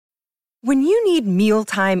When you need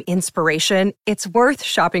mealtime inspiration, it's worth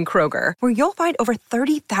shopping Kroger, where you'll find over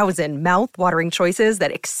 30,000 mouth-watering choices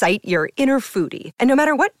that excite your inner foodie. And no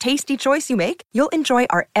matter what tasty choice you make, you'll enjoy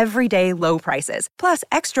our everyday low prices, plus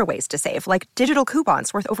extra ways to save, like digital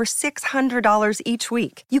coupons worth over $600 each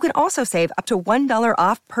week. You can also save up to $1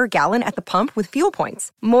 off per gallon at the pump with fuel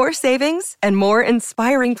points. More savings and more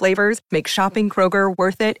inspiring flavors make shopping Kroger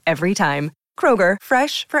worth it every time. Kroger,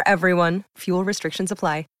 fresh for everyone. Fuel restrictions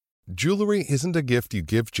apply. Jewelry isn't a gift you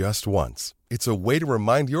give just once. It's a way to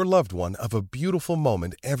remind your loved one of a beautiful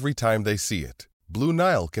moment every time they see it. Blue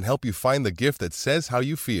Nile can help you find the gift that says how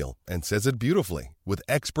you feel and says it beautifully, with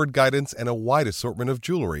expert guidance and a wide assortment of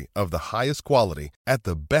jewelry of the highest quality at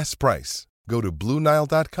the best price. Go to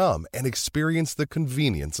BlueNile.com and experience the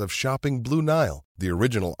convenience of shopping Blue Nile, the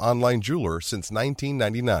original online jeweler since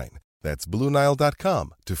 1999. That's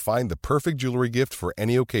BlueNile.com to find the perfect jewelry gift for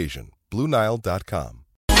any occasion. BlueNile.com.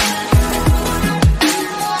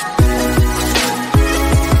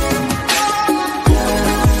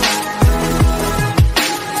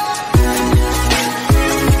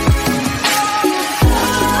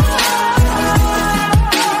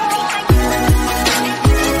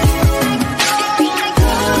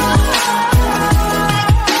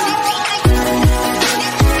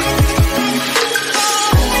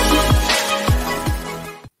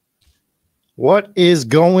 What is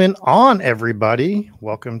going on, everybody?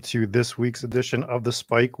 Welcome to this week's edition of the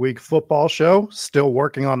Spike Week Football Show. Still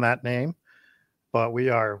working on that name, but we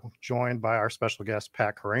are joined by our special guest,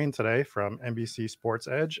 Pat Kerrane, today from NBC Sports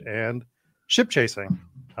Edge and Ship Chasing.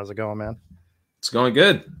 How's it going, man? It's going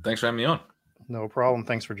good. Thanks for having me on. No problem.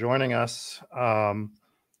 Thanks for joining us.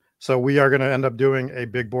 So we are going to end up doing a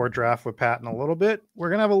big board draft with Pat in a little bit. We're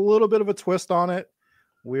going to have a little bit of a twist on it.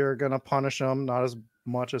 We are going to punish him, not as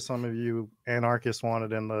much as some of you anarchists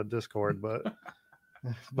wanted in the Discord, but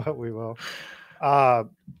but we will.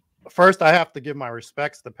 First, I have to give my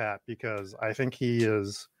respects to Pat because I think he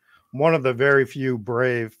is one of the very few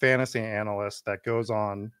brave fantasy analysts that goes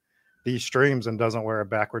on these streams and doesn't wear a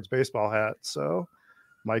backwards baseball hat. So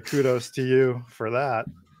my kudos to you for that.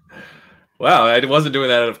 Wow, I wasn't doing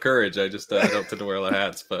that out of courage. I just don't tend to wear the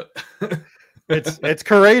hats, but it's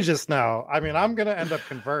courageous now. I mean, I'm gonna end up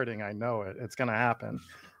converting. I know it. It's gonna happen.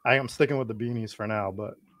 I am sticking with the beanies for now,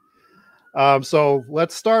 but so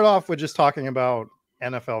let's start off with just talking about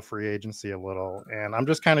NFL free agency a little. And I'm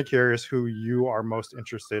just kind of curious who you are most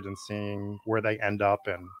interested in seeing where they end up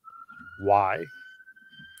and why.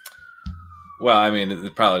 Well, I mean,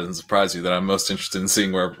 it probably doesn't surprise you that I'm most interested in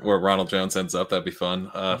seeing where Ronald Jones ends up. That'd be fun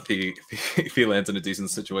if he lands in a decent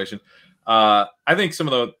situation. I think some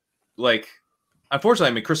of the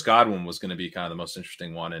unfortunately, I mean, Chris Godwin was going to be kind of the most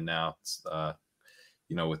interesting one, and now it's,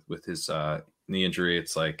 with his knee injury,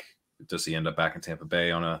 it's like, does he end up back in Tampa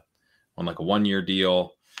Bay on a 1-year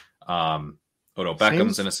deal? Odell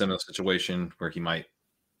Beckham's in a similar situation where he might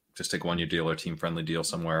just take a 1-year deal or a team friendly deal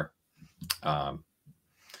somewhere.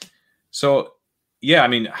 So yeah, I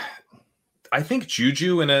mean, I think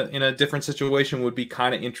Juju in a different situation would be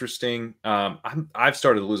kind of interesting. I've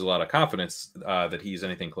started to lose a lot of confidence that he's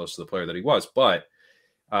anything close to the player that he was. But,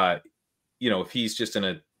 if he's just in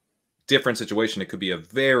a different situation, it could be a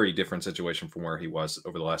very different situation from where he was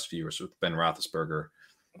over the last few years with Ben Roethlisberger.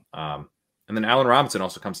 And then Allen Robinson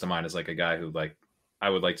also comes to mind as like a guy who I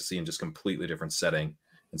would like to see in just completely different setting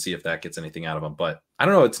and see if that gets anything out of him. But I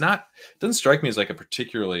don't know. It doesn't strike me as like a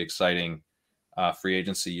particularly exciting free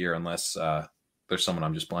agency year unless there's someone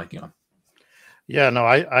I'm just blanking on. Yeah, no,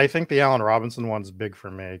 I think the Allen Robinson one's big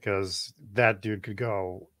for me because that dude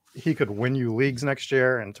he could win you leagues next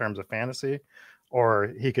year in terms of fantasy,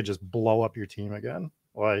 or he could just blow up your team again.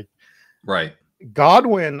 Right.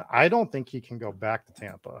 Godwin, I don't think he can go back to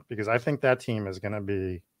Tampa because I think that team is going to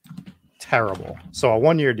be terrible. So a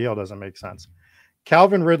 1-year deal doesn't make sense.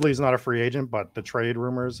 Calvin Ridley's not a free agent, but the trade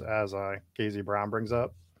rumors, as Casey Brown brings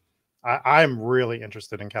up, I'm really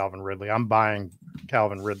interested in Calvin Ridley. I'm buying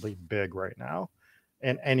Calvin Ridley big right now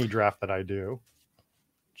in any draft that I do,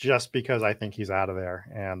 just because I think he's out of there.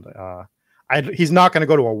 And he's not going to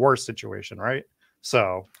go to a worse situation, right?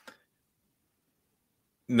 So.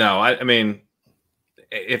 No, I mean,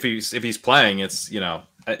 if he's playing, it's,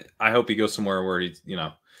 I hope he goes somewhere where he's,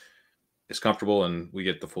 is comfortable and we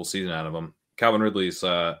get the full season out of him. Calvin Ridley's,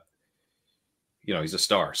 he's a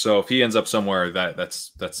star. So if he ends up somewhere,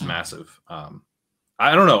 that's massive.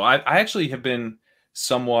 I don't know. I actually have been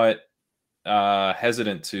somewhat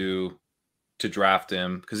hesitant to draft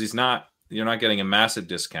him because you're not getting a massive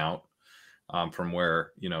discount from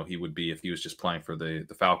where, he would be if he was just playing for the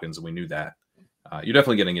Falcons. And we knew that. You're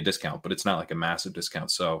definitely getting a discount, but it's not like a massive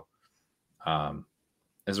discount. So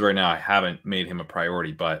as of right now, I haven't made him a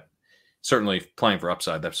priority, but certainly playing for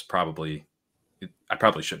upside, I probably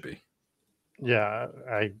should be. Yeah,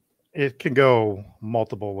 it can go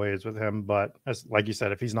multiple ways with him, but like you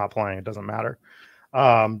said, if he's not playing, it doesn't matter.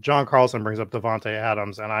 John Carlson brings up Devontae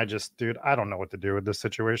Adams, and I don't know what to do with this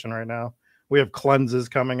situation right now. We have cleanses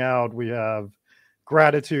coming out, we have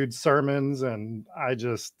gratitude sermons, and I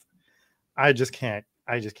just can't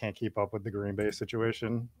keep up with the Green Bay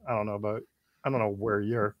situation. I don't know where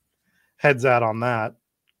your head's at on that.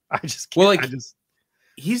 I just can't. Well,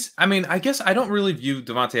 I guess I don't really view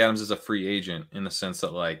Devontae Adams as a free agent in the sense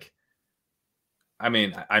that, like, I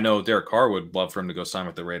know Derek Carr would love for him to go sign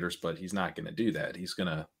with the Raiders, but he's not going to do that. He's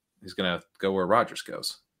gonna go where Rodgers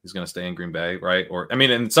goes. He's going to stay in Green Bay, right? Or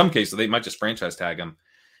in some cases, they might just franchise tag him,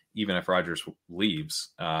 even if Rodgers leaves.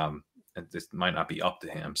 And this might not be up to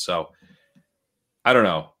him. So I don't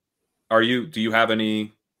know. Do you have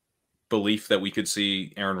any belief that we could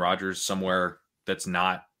see Aaron Rodgers somewhere that's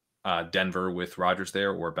not Denver with Rodgers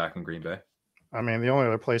there or back in Green Bay? The only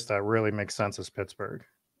other place that really makes sense is Pittsburgh,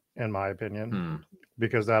 in my opinion,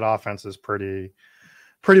 because that offense is pretty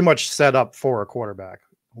much set up for a quarterback.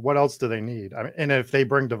 What else do they need? And if they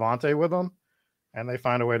bring Devontae with them and they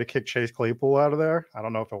find a way to kick Chase Claypool out of there, I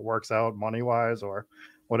don't know if it works out money-wise or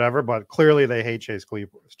whatever, but clearly they hate Chase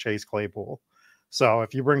Claypool. So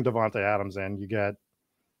if you bring Devontae Adams in, you get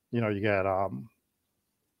oh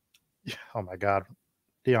my God,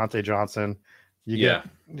 Deontay Johnson, you get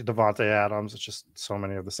Devontae Adams. It's just so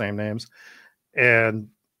many of the same names. And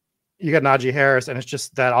you got Najee Harris, and it's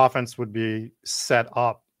just that offense would be set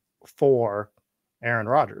up for Aaron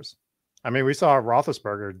Rodgers. We saw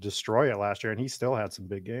Roethlisberger destroy it last year, and he still had some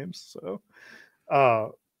big games. So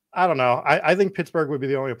I don't know. I think Pittsburgh would be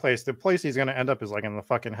the only place. The place he's going to end up is like in the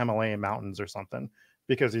fucking Himalayan mountains or something,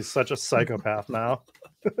 because he's such a psychopath now.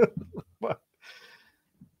 But,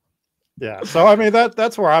 yeah. So,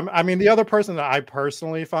 that's where the other person that I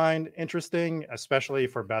personally find interesting, especially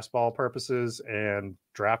for best ball purposes and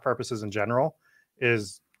draft purposes in general,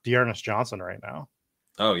 is Dearness Johnson right now.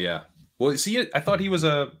 Oh, yeah. Well, I thought he was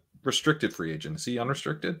a restricted free agent. Is he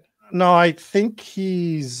unrestricted? No, I think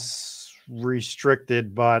he's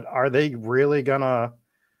restricted, but are they really going to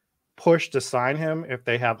push to sign him if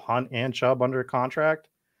they have Hunt and Chubb under contract?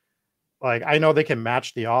 Like, I know they can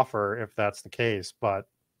match the offer if that's the case, but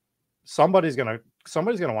somebody's gonna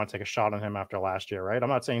want to take a shot on him after last year, right? I'm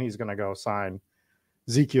not saying he's gonna go sign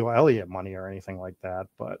Ezekiel Elliott money or anything like that,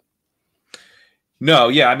 but no,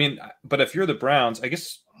 yeah, but if you're the Browns, I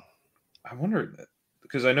guess I wonder,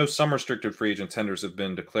 because I know some restricted free agent tenders have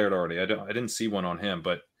been declared already. I didn't see one on him,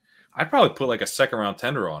 but I'd probably put like a second round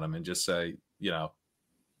tender on him and just say,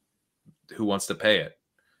 who wants to pay it?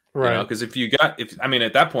 Right. Because at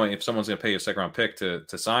that point, if someone's going to pay you a second round pick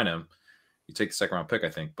to sign him, you take the second round pick, I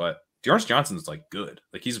think. But Dearness Johnson's like good.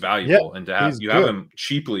 Like, he's valuable. And to have have him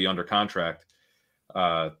cheaply under contract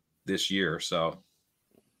this year. So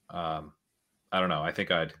I don't know.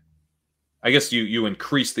 I guess you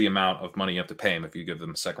increase the amount of money you have to pay him if you give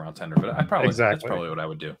them a second round tender. But that's probably what I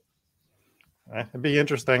would do. It'd be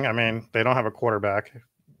interesting. They don't have a quarterback.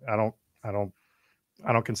 I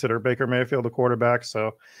don't consider Baker Mayfield a quarterback.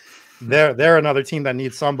 So they're another team that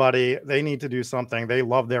needs somebody. They need to do something. They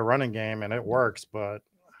love their running game and it works, but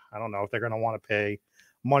I don't know if they're going to want to pay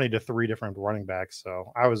money to 3 different running backs.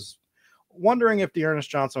 So I was wondering if Dearness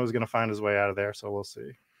Johnson was going to find his way out of there. So we'll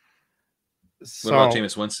see. What about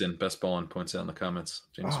Jameis Winston? Best Ballin points out in the comments.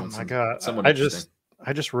 Jameis Winston. My God.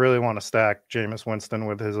 I just really want to stack Jameis Winston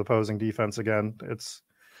with his opposing defense again. It's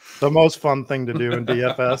the most fun thing to do in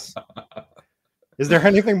DFS. Is there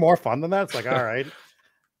anything more fun than that? It's like, all right,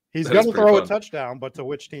 he's going to throw a touchdown, but to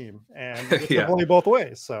which team? And it's only both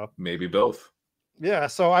ways. So maybe both. Yeah.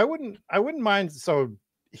 So I wouldn't mind. So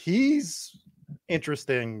he's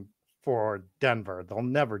interesting for Denver. They'll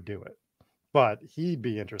never do it, but he'd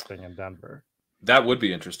be interesting in Denver. That would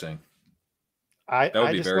be interesting. That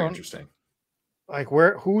would be very interesting. Like,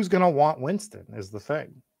 who's going to want Winston is the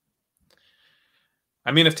thing.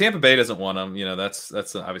 If Tampa Bay doesn't want him, that's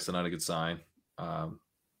obviously not a good sign. I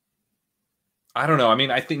don't know.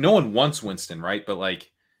 I think no one wants Winston, right? But like,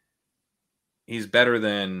 he's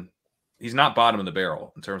not bottom of the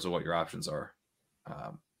barrel in terms of what your options are.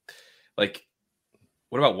 Like,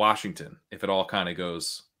 what about Washington? If it all kind of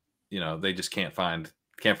goes, they just can't find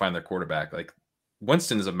their quarterback. Like,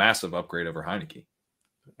 Winston is a massive upgrade over Heineke.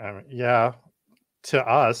 Yeah, to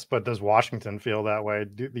us, but does Washington feel that way?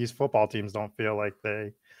 These football teams don't feel like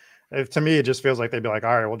they. To me, it just feels like they'd be like,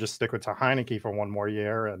 all right, we'll just stick with Heineke for one more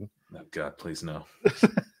year. And oh, God, please no.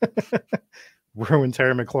 Ruin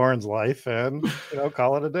Terry McLaurin's life and,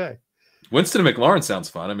 call it a day. Winston McLaurin sounds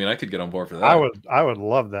fun. I mean, I could get on board for that. I would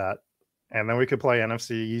love that. And then we could play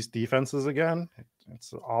NFC East defenses again.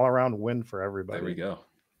 It's an all-around win for everybody. There we go.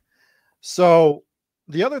 So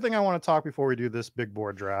the other thing I want to talk before we do this big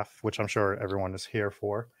board draft, which I'm sure everyone is here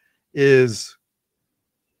for, is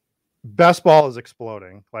best ball is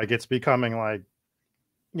exploding. Like it's becoming like,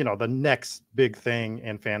 the next big thing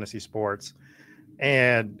in fantasy sports.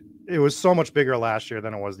 And it was so much bigger last year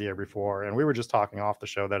than it was the year before. And we were just talking off the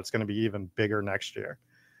show that it's going to be even bigger next year.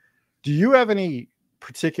 Do you have any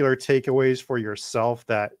particular takeaways for yourself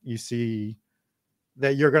that you see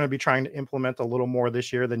that you're going to be trying to implement a little more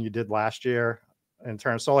this year than you did last year in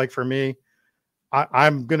terms? So like for me,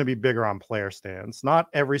 I'm going to be bigger on player stands, not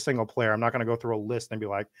every single player. I'm not going to go through a list and be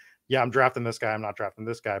like, yeah, I'm drafting this guy, I'm not drafting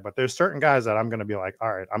this guy, but there's certain guys that I'm going to be like,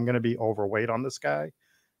 all right, I'm going to be overweight on this guy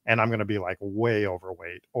and I'm going to be like way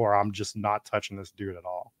overweight, or I'm just not touching this dude at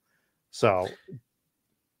all. So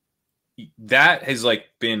that has like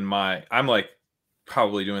been I'm like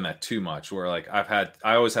probably doing that too much, where like I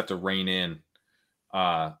always have to rein in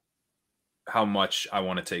how much I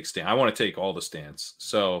want to take stand. I want to take all the stands.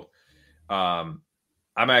 So I'm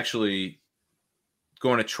actually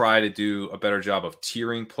going to try to do a better job of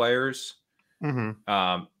tiering players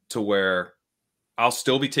to where I'll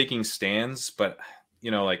still be taking stands, but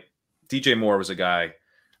like DJ Moore was a guy.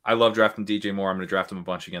 I love drafting DJ Moore. I'm going to draft him a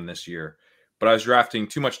bunch again this year, but I was drafting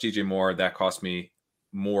too much DJ Moore. That cost me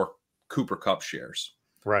more Cooper Kupp shares,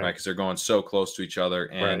 right? Because they're going so close to each other.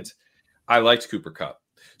 And I liked Cooper Kupp.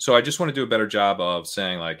 So I just want to do a better job of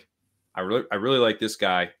saying like, I really like this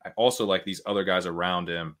guy. I also like these other guys around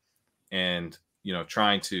him, and,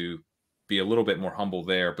 trying to be a little bit more humble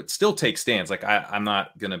there, but still take stands. Like I'm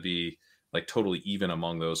not going to be like totally even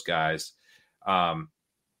among those guys.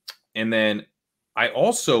 And then I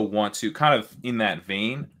also want to kind of in that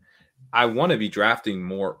vein, I want to be drafting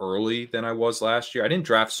more early than I was last year. I didn't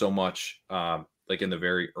draft so much like in the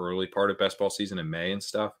very early part of best ball season in May and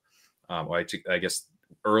stuff. I guess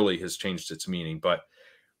early has changed its meaning, but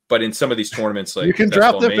in some of these tournaments, like you can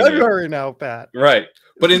draft in February now, Pat. Right.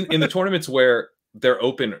 But in the tournaments where they're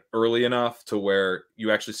open early enough to where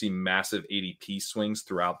you actually see massive ADP swings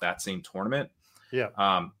throughout that same tournament. Yeah.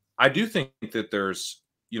 I do think that there's,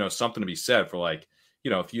 something to be said for like,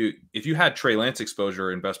 if you had Trey Lance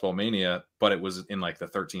exposure in Best Ball Mania, but it was in like the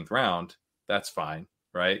 13th round, that's fine.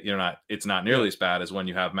 Right. It's not nearly as bad as when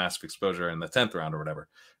you have massive exposure in the 10th round or whatever,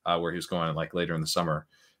 where he was going like later in the summer.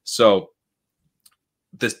 So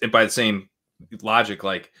this, by the same logic,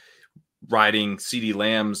 like riding CD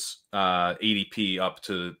Lamb's ADP up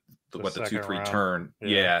to the 2-3 turn.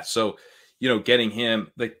 Yeah. So, getting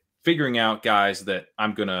him, like figuring out guys that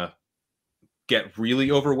I'm going to get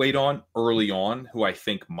really overweight on early on, who I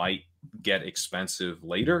think might get expensive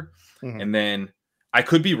later. And then I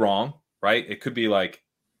could be wrong, right? It could be like,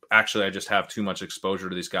 actually, I just have too much exposure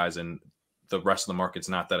to these guys and the rest of the market's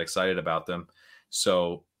not that excited about them.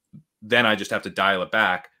 So then I just have to dial it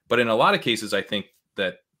back. But in a lot of cases, I think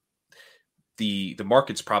that the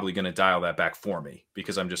market's probably going to dial that back for me,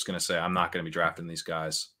 because I'm just going to say, I'm not going to be drafting these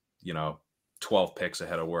guys, 12 picks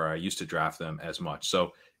ahead of where I used to draft them as much.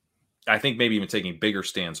 So I think maybe even taking bigger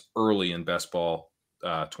stands early in best ball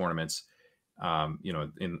tournaments,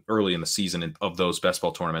 early in the season of those best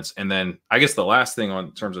ball tournaments. And then I guess the last thing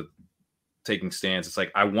in terms of taking stands, it's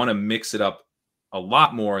like, I want to mix it up a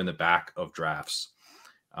lot more in the back of drafts,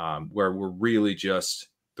 where we're really just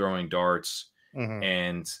throwing darts.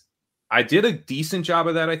 And I did a decent job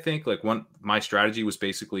of that. I think like my strategy was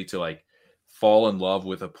basically to like fall in love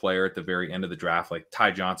with a player at the very end of the draft. Like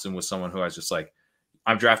Ty Johnson was someone who I was just like,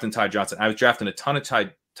 I'm drafting Ty Johnson. I was drafting a ton of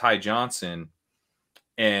Ty Johnson.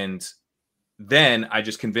 And then I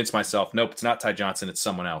just convinced myself, nope, it's not Ty Johnson, it's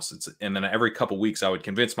someone else. And then every couple weeks I would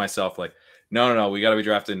convince myself like, no, we got to be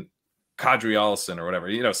drafting Kadri Allison or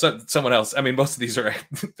whatever, someone else. I mean, most of these are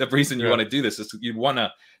the reason you want to do this is you want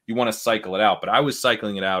to cycle it out. But I was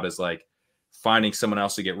cycling it out as like finding someone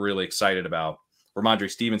else to get really excited about.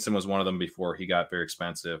 Ramondre Stevenson was one of them before he got very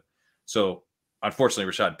expensive. So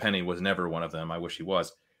unfortunately, Rashad Penny was never one of them. I wish he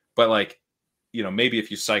was. But like, maybe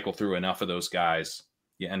if you cycle through enough of those guys,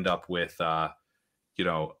 you end up with,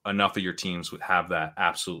 enough of your teams would have that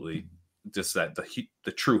absolutely just that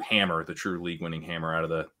the true hammer, the true league winning hammer out of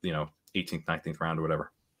the, 18th, 19th round or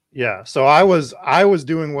whatever. Yeah. So I was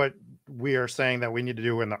doing what we are saying that we need to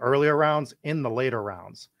do in the earlier rounds, in the later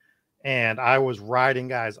rounds. And I was riding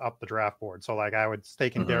guys up the draft board. So like I would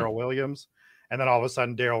stake in Darrell Williams, and then all of a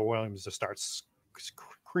sudden Darrell Williams just starts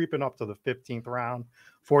creeping up to the 15th round,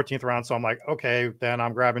 14th round. So I'm like, okay, then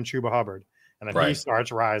I'm grabbing Chuba Hubbard. And then he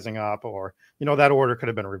starts rising up, or, that order could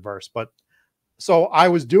have been reversed. But So I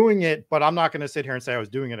was doing it, but I'm not going to sit here and say I was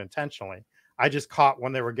doing it intentionally. I just caught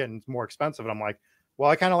when they were getting more expensive, and I'm like, well,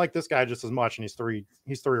 I kind of like this guy just as much, and he's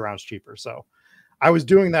three rounds cheaper. So I was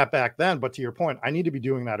doing that back then. But to your point, I need to be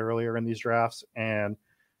doing that earlier in these drafts. And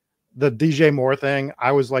the DJ Moore thing,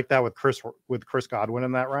 I was like that with Chris Godwin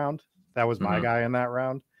in that round. That was my guy in that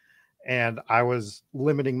round. And I was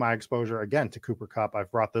limiting my exposure again to Cooper Kupp.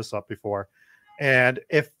 I've brought this up before. And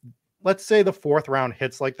if, let's say, the 4th round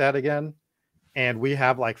hits like that again, and we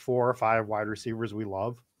have like 4 or 5 wide receivers we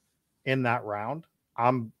love in that round,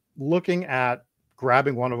 I'm looking at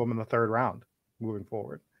grabbing one of them in the 3rd round moving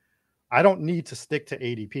forward. I don't need to stick to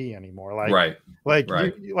ADP anymore. Like, right.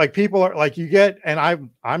 Like people are like, you get, and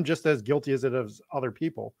I'm just as guilty as it is other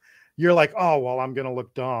people. You're like, oh, well, I'm going to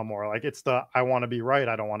look dumb, or like, it's the, I want to be right,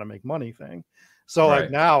 I don't want to make money thing. So like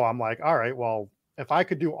now I'm like, all right, well, if I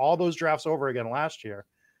could do all those drafts over again last year,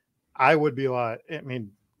 I would be like, I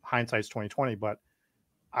mean, hindsight's 2020, but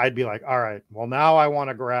I'd be like, all right, well, now I want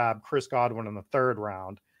to grab Chris Godwin in the 3rd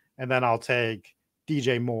round, and then I'll take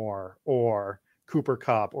DJ Moore or Cooper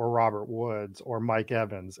Kupp or Robert Woods or Mike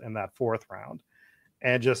Evans in that 4th round,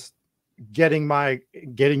 and just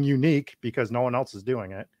getting unique because no one else is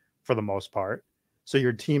doing it for the most part. So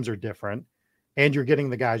your teams are different, and you're getting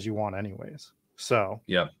the guys you want anyways. So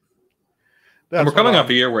yeah, and we're coming off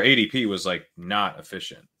a year where ADP was like not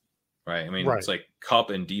efficient, right? I mean, it's like Kupp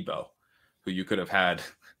and Debo, who you could have had,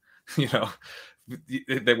 you know,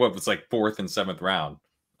 they was like 4th and 7th round,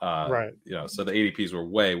 right? You know, so the ADPs were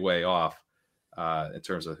way off in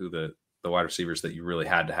terms of who the wide receivers that you really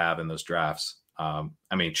had to have in those drafts. I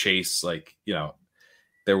mean, Chase, like, you know,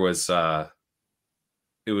 there was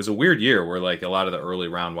it was a weird year where like a lot of the early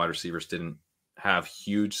round wide receivers didn't have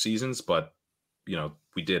huge seasons, but you know,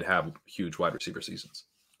 we did have huge wide receiver seasons.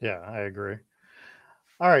 Yeah, I agree.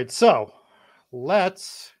 All right, so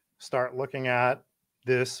let's start looking at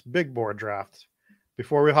this big board draft.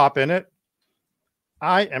 Before we hop in it,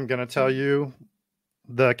 I am going to tell you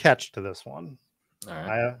the catch to this one. All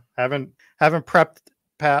right. I haven't prepped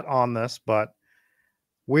Pat on this, but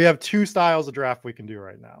we have 2 styles of draft we can do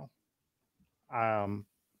right now.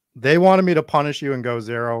 They wanted me to punish you and go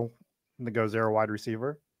zero wide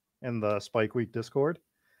receiver in the Spike Week Discord.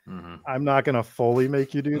 I'm not going to fully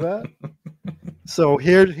make you do that. So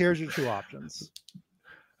here's your 2 options.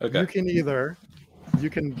 Okay. We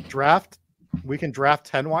can draft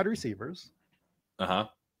 10 wide receivers.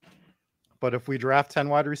 But if we draft 10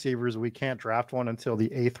 wide receivers, we can't draft one until the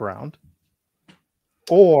 8th round.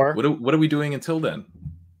 Or what are we doing until then?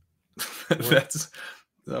 That's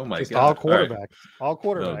oh my god! All quarterbacks, all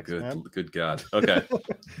quarterbacks. Oh, good, man. Good God. Okay.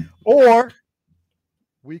 Or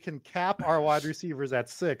we can cap our wide receivers at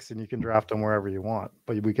 6, and you can draft them wherever you want.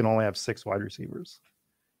 But we can only have 6 wide receivers.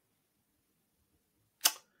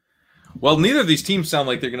 Well, neither of these teams sound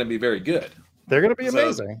like they're going to be very good. They're going to be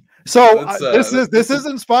amazing. So this is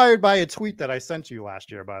inspired by a tweet that I sent you last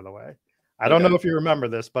year, by the way. I don't know if you remember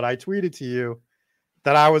this, but I tweeted to you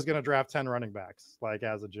that I was going to draft 10 running backs, like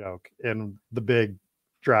as a joke, in the big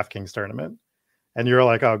DraftKings tournament. And you're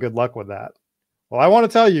like, oh, good luck with that. Well, I want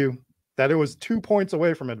to tell you that it was 2 points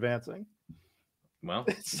away from advancing. Well,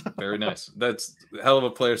 very nice. That's a hell of a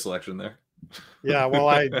player selection there. Yeah, well,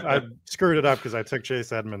 I screwed it up because I took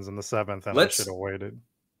Chase Edmonds in the 7th, and I should have waited.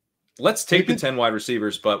 Let's take the 10 wide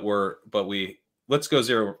receivers, but let's go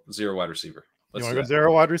zero wide receiver. You want to go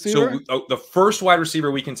 0 wide receiver? So the first wide receiver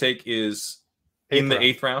we can take is in the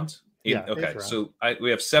 8th round. Yeah. Okay. So we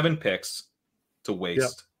have 7 picks to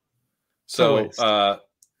waste. Yep.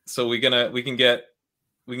 So we can get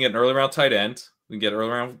an early round tight end. We can get early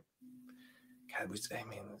round. God, we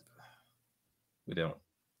don't.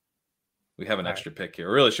 We have an extra pick here.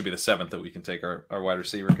 It really should be the 7th that we can take our wide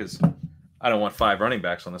receiver, because I don't want 5 running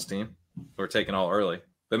backs on this team. We're taking all early.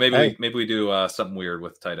 But maybe we do something weird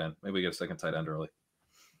with tight end. Maybe we get a second tight end early.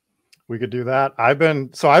 We could do that. I've been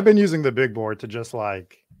using the big board to just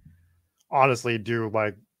like honestly do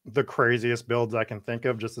like the craziest builds I can think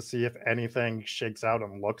of, just to see if anything shakes out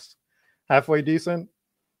and looks halfway decent.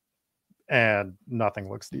 And nothing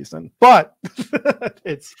looks decent. But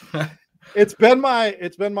it's been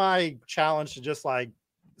my challenge to just like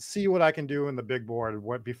see what I can do in the big board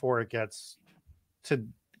before it gets to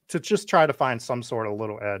just try to find some sort of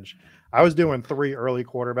little edge. I was doing 3 early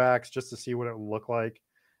quarterbacks just to see what it would look like,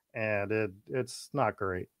 and it's not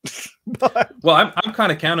great. Well, I'm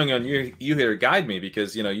kind of counting on you here to guide me,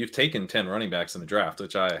 because you've taken 10 running backs in the draft,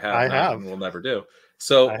 which I have and will never do.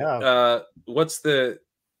 So what's the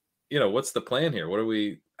plan here?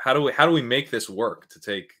 How do we make this work to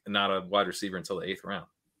take not a wide receiver until the 8th round?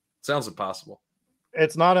 It sounds impossible.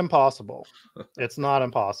 It's not impossible. It's not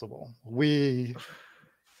impossible. We're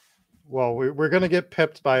going to get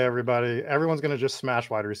pipped by everybody. Everyone's going to just smash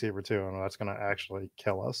wide receiver too, and that's going to actually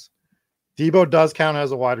kill us. Debo does count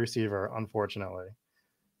as a wide receiver, unfortunately.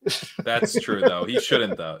 That's true, though. He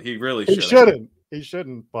shouldn't, though. He really shouldn't. He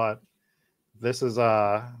shouldn't. But this is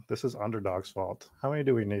Underdog's fault. How many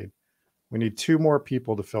do we need? We need 2 more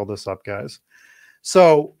people to fill this up, guys.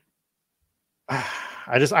 So I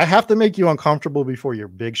have to make you uncomfortable before your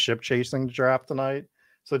big ship chasing draft tonight,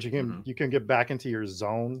 so that you can get back into your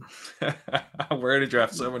zone. We're to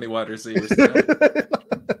draft so many wide receivers.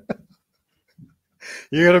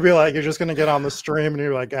 You're gonna be like, you're just gonna get on the stream and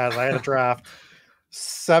you're like, guys, I had to draft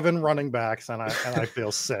 7 running backs and I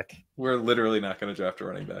feel sick. We're literally not gonna draft a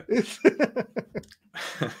running back.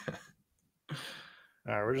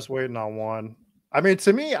 All right, we're just waiting on one. I mean,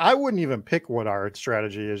 to me, I wouldn't even pick what our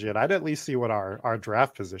strategy is yet. I'd at least see what our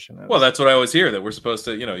draft position is. Well, that's what I always hear, that we're supposed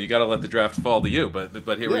to, you got to let the draft fall to you.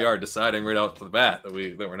 But here we are deciding right off the bat that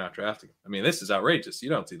we're not drafting. I mean, this is outrageous. You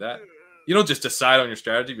don't do that. You don't just decide on your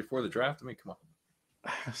strategy before the draft. I mean, come on.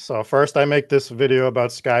 So first, I make this video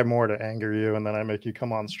about Sky Moore to anger you, and then I make you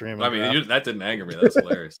come on stream. I mean, that didn't anger me. That's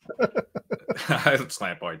hilarious. I'm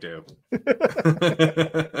slant boy too.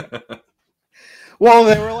 Well,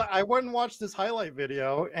 they were like, I went and watched this highlight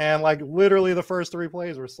video, and like literally the first 3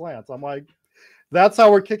 plays were slants. I'm like, that's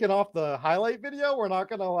how we're kicking off the highlight video. We're not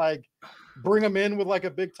gonna like bring them in with like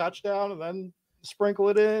a big touchdown and then sprinkle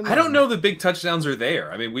it in. I don't know the big touchdowns are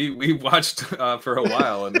there. I mean, we watched for a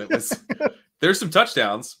while, and it was there's some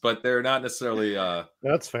touchdowns, but they're not necessarily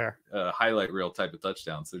that's fair highlight reel type of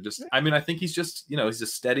touchdowns. They're just, I mean, I think he's just he's a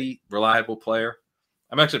steady, reliable player.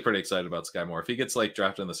 I'm actually pretty excited about Sky Moore. If he gets like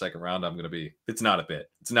drafted in the 2nd round, I'm going to be. It's not a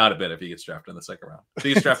bit. It's not a bit if he gets drafted in the 2nd round. If he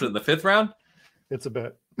gets drafted in the 5th round, it's a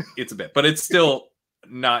bit. It's a bit, but it's still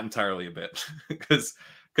not entirely a bit because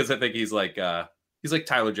I think he's like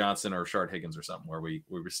Tyler Johnson or Rashard Higgins or something where we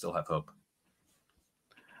still have hope.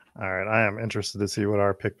 All right, I am interested to see what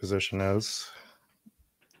our pick position is.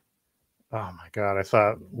 Oh my God, I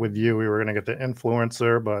thought with you we were going to get the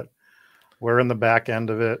influencer, but we're in the back end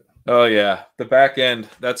of it. Oh yeah, the back end.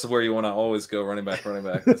 That's where you want to always go. Running back.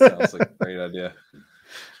 That sounds like a great idea.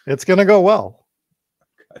 It's gonna go well.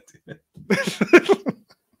 God damn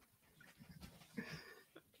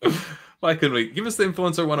it. Why couldn't we give us the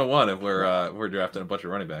influencer 101 if we're drafting a bunch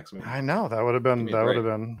of running backs? I know that would have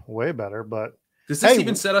been way better. But does this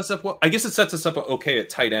even set us up? Well, I guess it sets us up okay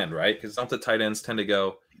at tight end, right? Because don't the tight ends tend to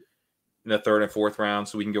go in the 3rd and 4th round,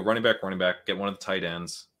 so we can go running back, get one of the tight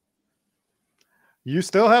ends. You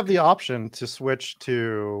still have the option to switch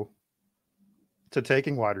to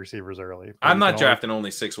taking wide receivers early. I'm not drafting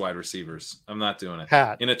only 6 wide receivers. I'm not doing it.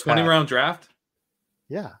 In a 20-round draft?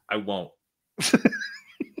 Yeah. I won't.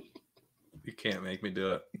 You can't make me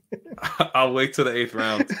do it. I'll wait till the 8th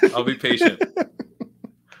round. I'll be patient.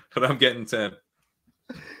 But I'm getting 10.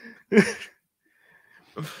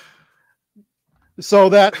 So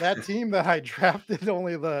that team that I drafted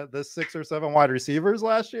only the 6 or 7 wide receivers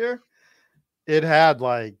last year, it had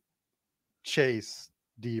like Chase,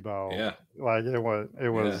 Debo. Yeah. Like it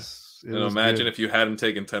was. Imagine if you hadn't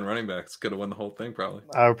taken 10 running backs, could have won the whole thing probably.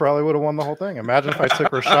 I probably would have won the whole thing. Imagine if I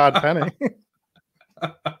took Rashad Penny.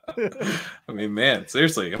 I mean, man,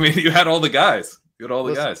 seriously. I mean, you had all the guys. You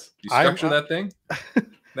structure that thing.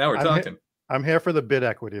 Now we're talking. I'm here for the bid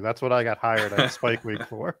equity. That's what I got hired at Spike Week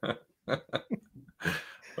for.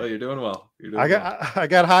 Well, you're doing well. I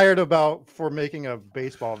got hired for making a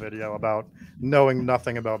baseball video about knowing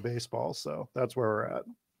nothing about baseball. So that's where we're at.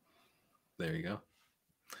 There you go.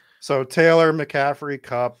 So Taylor, McCaffrey,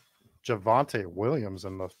 Kupp, Javonte Williams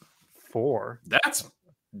in the 4. That's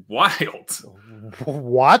wild.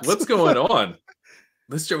 What? What's going on?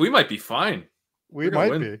 We might be fine. We're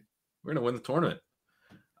gonna win the tournament.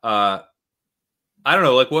 I don't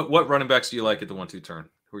know. Like, what running backs do you like at the 1-2 turn?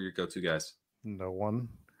 Who are your go-to guys? No one.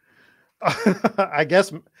 I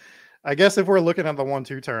guess if we're looking at the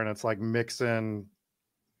 1-2 turn, it's like Mixon,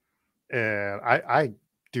 and I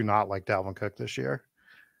do not like Dalvin Cook this year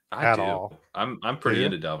at all. I'm pretty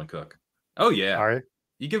into Dalvin Cook. Oh yeah. All right.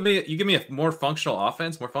 You give me a more functional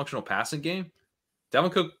offense, more functional passing game.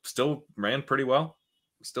 Dalvin Cook still ran pretty well.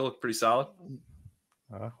 Still looked pretty solid.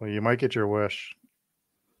 Well, you might get your wish.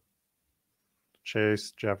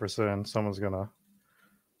 Chase, Jefferson, someone's gonna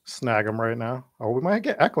snag him right now. Oh, we might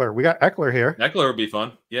get Eckler. We got Eckler here. Eckler would be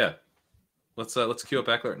fun. Yeah. Let's queue up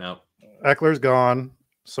Eckler now. Eckler's gone.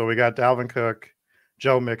 So we got Dalvin Cook,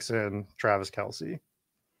 Joe Mixon, Travis Kelce.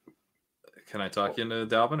 Can I talk you into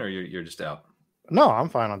Dalvin, or you're just out? No, I'm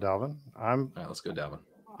fine on Dalvin. All right, let's go Dalvin.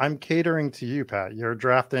 I'm catering to you, Pat. You're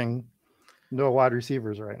drafting No wide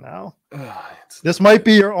receivers right now. It's This might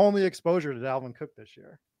be your only exposure to Dalvin Cook this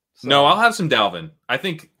year. So, No, I'll have some Dalvin. I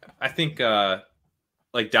think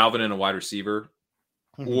like Dalvin and a wide receiver,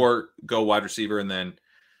 or go wide receiver and then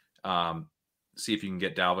see if you can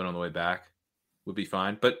get Dalvin on the way back would be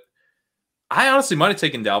fine. But I honestly might have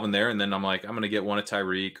taken Dalvin there, and then I'm like, I'm going to get one of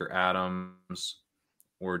Tyreek or Adams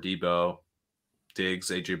or Debo, Diggs,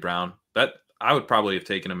 AJ Brown. That I would probably have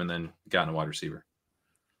taken him and then gotten a wide receiver.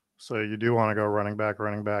 So you do want to go running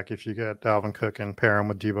back if you get Dalvin Cook and pair him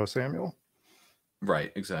with Debo Samuel.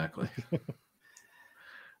 Right, exactly.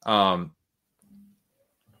 I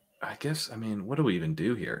guess, I mean, what do we even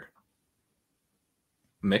do here?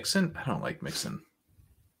 Mixon? I don't like Mixon.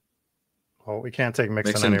 Well, we can't take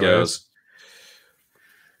Mixon anyways. Goes.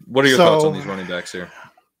 What are your thoughts on these running backs here?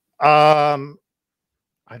 I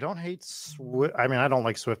don't hate Swift. I mean, I don't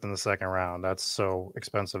like Swift in the second round. That's so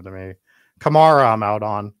expensive to me. Kamara, I'm out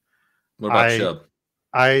on. What about Chubb?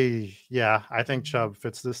 I think Chubb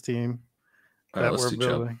fits this team that we're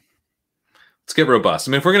building. Chubb. Let's get robust.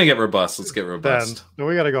 I mean, if we're gonna get robust, let's get robust. Then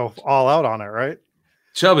we got to go all out on it, right?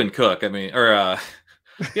 Chubb and Cook. I mean, or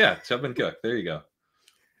yeah, Chubb and Cook. There you go.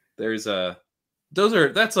 There's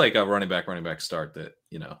that's like a running back start that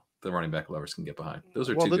the running back lovers can get behind. Those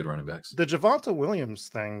are two good running backs. The Javonte Williams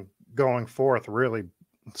thing going forth really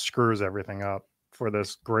screws everything up for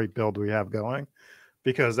this great build we have going,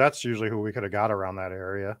 because that's usually who we could have got around that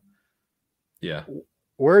area. Yeah.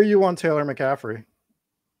 Where are you on Taylor McCaffrey?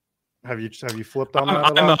 Have you flipped on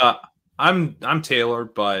that? I'm Taylor,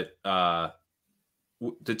 but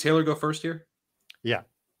did Taylor go first here? Yeah.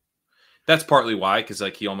 That's partly why, because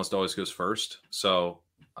like he almost always goes first. So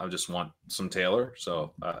I just want some Taylor.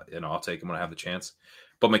 So I'll take him when I have the chance.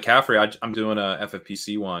 But McCaffrey, I'm doing a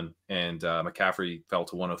FFPC one, and McCaffrey fell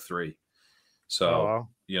to 103. So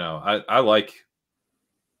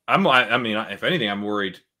I mean, if anything, I'm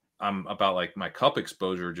worried. I'm about like my cup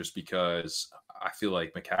exposure, just because I feel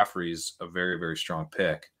like McCaffrey's a very, very strong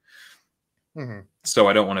pick. So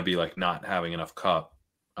I don't want to be like not having enough cup.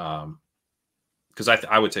 Because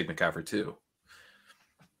I would take McCaffrey too.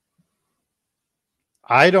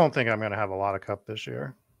 I don't think I'm going to have a lot of cup this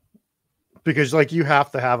year, because like you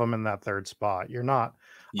have to have him in that third spot. You're not.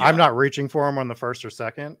 Yeah. I'm not reaching for him on the first or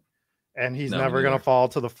second, and he's never going to fall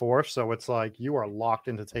to the fourth. So it's like you are locked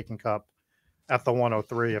into taking cup at the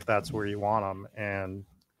 103 if that's where you want him. And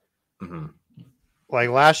like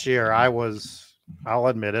last year, I'll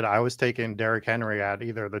admit it, I was taking Derrick Henry at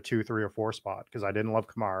either the 2, 3, or 4 spot because I didn't love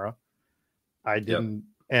Kamara. I didn't,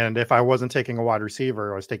 and if I wasn't taking a wide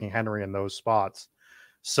receiver, I was taking Henry in those spots.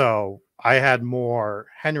 So I had more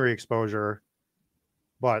Henry exposure,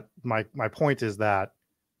 but my point is that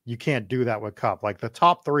you can't do that with Cup. Like the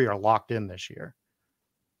top 3 are locked in this year.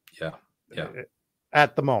 Yeah.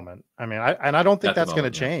 At the moment, I mean, I don't think that's going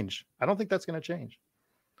to change. I don't think that's going to change.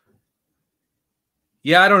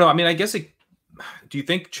 Yeah, I don't know. I mean, I guess do you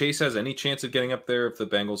think Chase has any chance of getting up there if the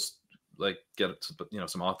Bengals like get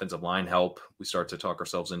some offensive line help? We start to talk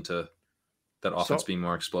ourselves into that offense being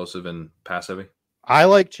more explosive and pass heavy. I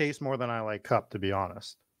like Chase more than I like Cup, to be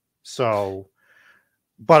honest. So,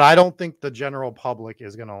 but I don't think the general public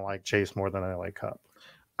is going to like Chase more than I like Cup.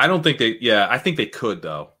 I don't think I think they could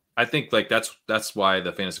though. I think like that's why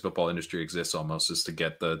the fantasy football industry exists almost, is to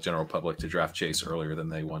get the general public to draft Chase earlier than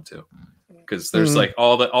they want to. Because there's like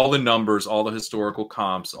all the numbers, all the historical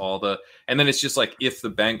comps, and then it's just like if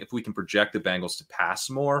we can project the Bengals to pass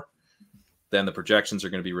more, then the projections are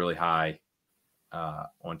going to be really high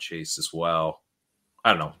on Chase as well.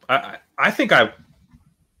 I don't know. I think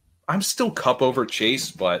I'm still Cup over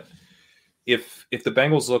Chase, but if the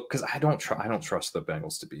Bengals look, because I don't trust the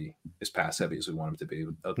Bengals to be as pass heavy as we want them to be.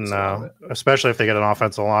 No, especially if they get an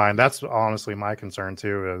offensive line. That's honestly my concern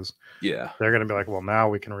too. Is they're going to be like, well, now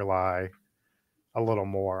we can rely a little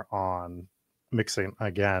more on mixing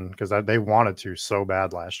again, because they wanted to so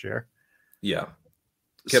bad last year. Yeah.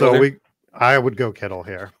 I would go Kittle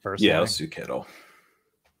here personally. Yeah, let's do Kittle.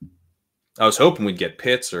 I was hoping we'd get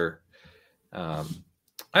Pitts or I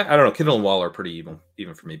don't know. Kittle and Waller are pretty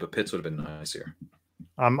even for me, but Pitts would have been nice here.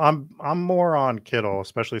 I'm more on Kittle,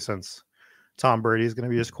 especially since Tom Brady is going to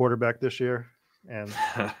be his quarterback this year, and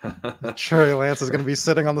Trey Lance is going to be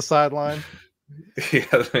sitting on the sideline. Yeah,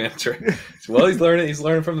 that's right. Well, he's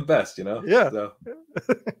learning from the best, Yeah. So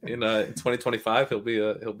in 2025, he'll be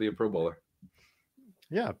a Pro Bowler.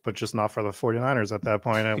 Yeah, but just not for the 49ers at that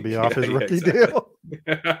point. It'll be off his rookie deal.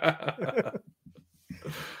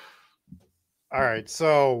 All right,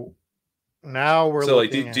 so now we're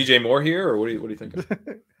looking like DJ Moore here, or what do you think?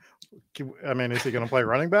 I mean, is he going to play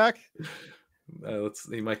running back?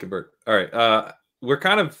 He might convert. All right, we're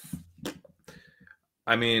kind of.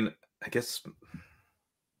 I mean, I guess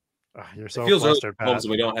You're it so feels early flustered, for Mahomes Pat.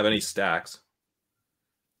 and we don't have any stacks.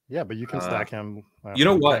 Yeah, but you can stack him. You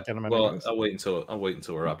know You what? can't get him Well, anyways. I'll wait until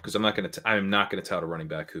we're up because I'm not going to tout a running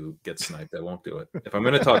back who gets sniped. I won't do it. If I'm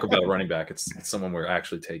going to talk about a running back, it's someone we're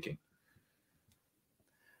actually taking.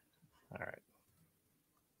 All right.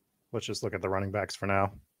 Let's just look at the running backs for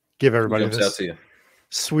now. Give everybody Jumps out this to you.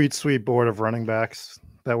 sweet board of running backs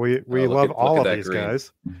that we love Look all at of that these green.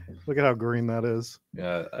 guys. Look at how green that is.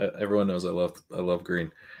 Yeah, everyone knows I love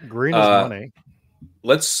green. Green is money.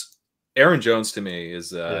 Aaron Jones to me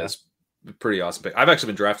is pretty awesome pick. I've actually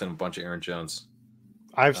been drafting a bunch of Aaron Jones.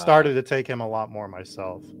 I've started to take him a lot more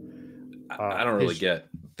myself. I don't really get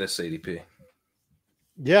this ADP.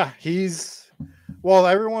 Yeah,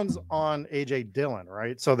 everyone's on AJ Dillon,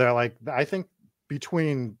 right? So they're like, I think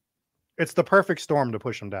it's the perfect storm to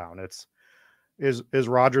push him down. Is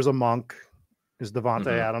Rodgers a monk? Is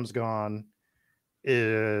Devontae Adams gone?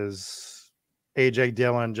 Is AJ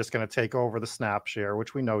Dillon just going to take over the snap share,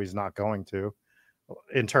 which we know he's not going to,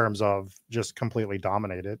 in terms of just completely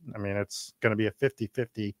dominated? I mean, it's going to be a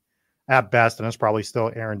 50-50 at best, and it's probably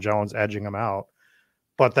still Aaron Jones edging him out.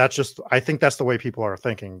 But I think that's the way people are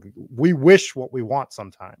thinking. We wish what we want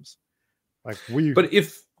sometimes. But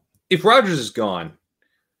if Rodgers is gone,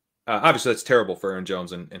 obviously that's terrible for Aaron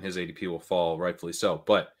Jones and his ADP will fall, rightfully so.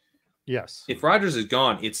 But yes, if Rodgers is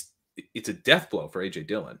gone, it's a death blow for AJ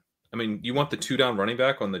Dillon. I mean, you want the 2-down running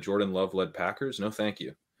back on the Jordan Love-led Packers? No, thank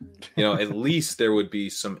you. At least there would be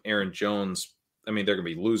some Aaron Jones. I mean, they're going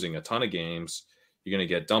to be losing a ton of games. You're going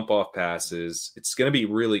to get dump-off passes. It's going to be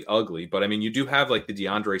really ugly. But, I mean, you do have like the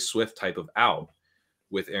DeAndre Swift type of out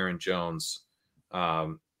with Aaron Jones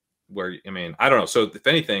where, I mean, I don't know. So, if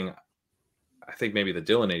anything, I think maybe the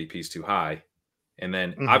Dillon ADP is too high. And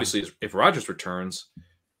then, obviously, if Rodgers returns,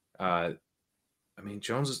 I mean,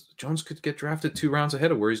 Jones could get drafted 2 rounds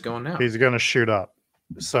ahead of where he's going now. He's going to shoot up.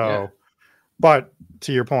 So, but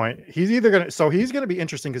to your point, he's going to be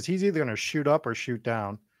interesting because he's either going to shoot up or shoot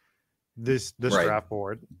down this draft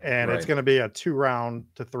board. And it's going to be a 2-round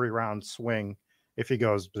to 3-round swing if he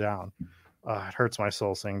goes down. It hurts my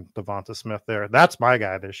soul seeing Devonta Smith there. That's my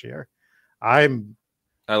guy this year. I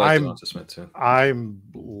like Devonta Smith too. I'm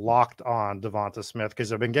locked on Devonta Smith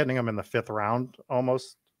because I've been getting him in the 5th round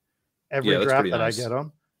almost every draft that I get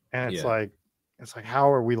him. And it's like,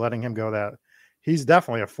 how are we letting him go that? He's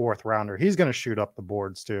definitely a 4th rounder. He's going to shoot up the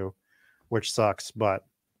boards too, which sucks. But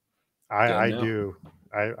so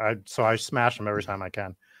I smash him every time I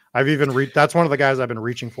can. I've even that's one of the guys I've been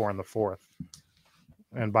reaching for in the 4th.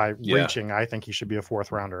 And by reaching, I think he should be a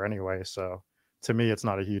 4th rounder anyway. So to me, it's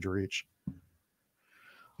not a huge reach.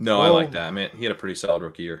 No, I like that. I mean, he had a pretty solid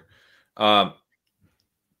rookie year.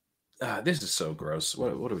 This is so gross.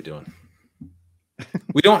 What are we doing?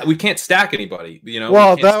 We can't stack anybody.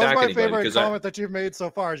 Well, that was my favorite comment that you've made so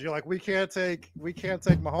far. Is you're like, we can't take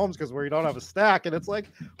Mahomes because we don't have a stack, and it's like,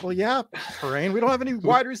 well, yeah, Kerrane, we don't have any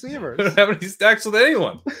wide receivers. We don't have any stacks with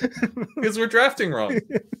anyone because we're drafting wrong.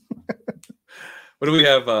 What do we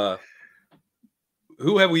have?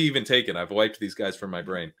 Who have we even taken? I've wiped these guys from my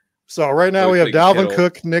brain. So right now we have Dalvin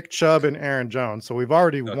Cook, Nick Chubb, and Aaron Jones. So we've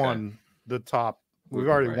already won the top. We've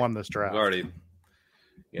already won this draft.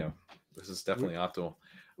 This is definitely optimal.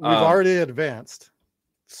 We've already advanced.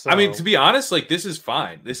 So. I mean, to be honest, like this is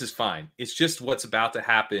fine. It's just what's about to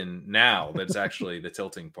happen now that's actually the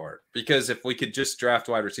tilting part. Because if we could just draft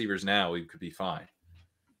wide receivers now, we could be fine.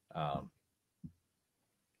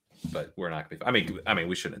 But we're not going to be. I mean,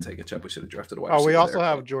 we shouldn't take a Chubb. We should have drafted a wide receiver. We also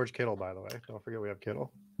have George Kittle, by the way. Don't forget we have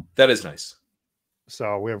Kittle. That is nice.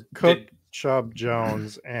 So we have Cook, Chubb,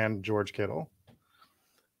 Jones, and George Kittle.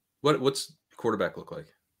 What's quarterback look like?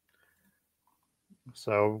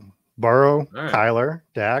 So Burrow, Kyler,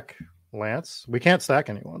 Dak, Lance. We can't stack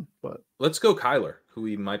anyone, but let's go Kyler, who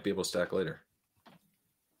we might be able to stack later.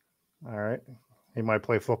 All right. He might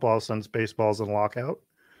play football since baseball's in lockout.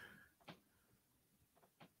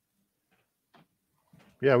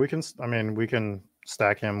 Yeah, we can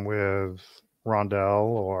stack him with Rondell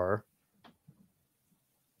or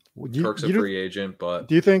Kirk's a free agent, but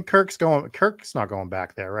do you think Kirk's not going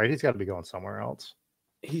back there, right? He's got to be going somewhere else.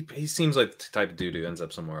 He seems like the type of dude who ends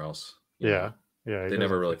up somewhere else. Yeah. They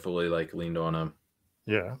never really fully leaned on him.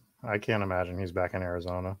 Yeah, I can't imagine he's back in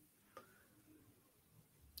Arizona.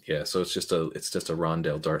 Yeah, so it's just a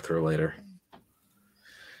Rondell dart throw later.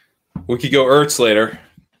 We could go Ertz later.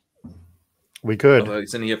 We could.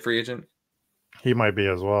 Isn't he a free agent? He might be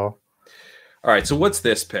as well. All right, so what's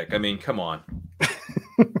this pick? I mean, come on.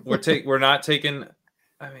 We're not taking.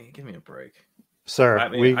 I mean, give me a break, sir. I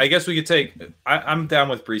mean, I guess we could take. I'm down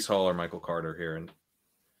with Breece Hall or Michael Carter here and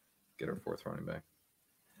get our 4th running back.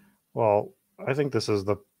 Well, I think this is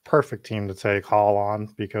the perfect team to take Hall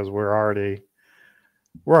on because we're already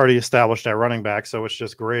established at running back, so it's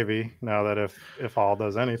just gravy now that if Hall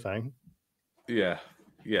does anything. Yeah.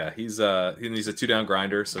 He's a 2-down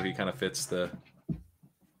grinder, so he kind of fits the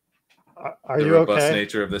you robust okay?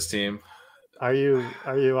 nature of this team. Are you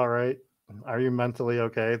all right? Are you mentally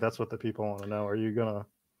okay? That's what the people want to know. Are you gonna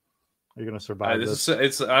survive this?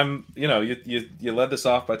 You led this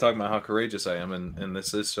off by talking about how courageous I am, and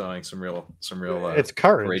this is showing some real it's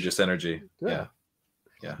courage, courageous energy. Yeah.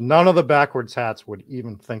 None of the backwards hats would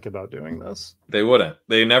even think about doing this. They wouldn't.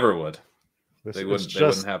 They never would. They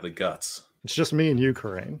wouldn't have the guts. It's just me and you,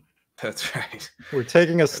 Kerrane. That's right. We're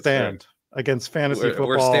taking a stand against fantasy football.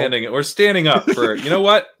 We're standing up for. You know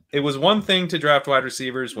what? It was one thing to draft wide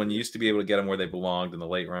receivers when you used to be able to get them where they belonged in the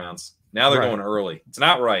late rounds. Now they're going early. It's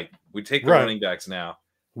not right. We take the running backs now.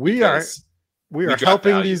 We are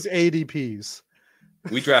helping value. These ADPs.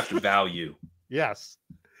 We draft value. Yes.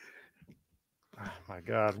 Oh my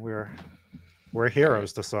God, we're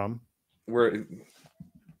heroes to some.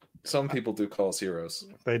 Some people do call us heroes.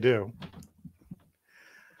 They do.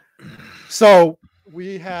 So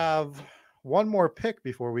we have one more pick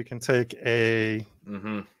before we can take a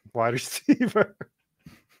wide receiver.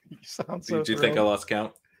 You sound so. Did you think I lost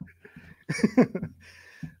count?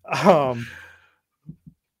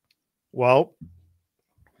 Well,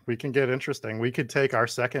 we can get interesting. We could take our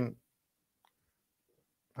second.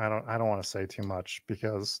 I don't want to say too much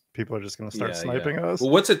because people are just going to start sniping us.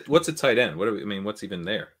 Well, what's a tight end? What's even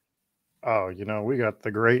there? Oh, we got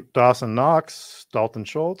the great Dawson Knox, Dalton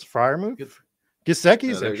Schultz, Freiermuth,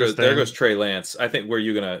 Gesicki's there goes Trey Lance. I think were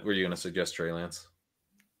you gonna suggest Trey Lance?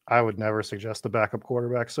 I would never suggest the backup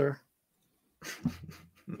quarterback, sir.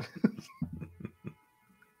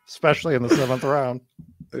 Especially in the 7th round.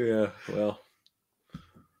 Yeah, well,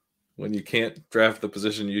 when you can't draft the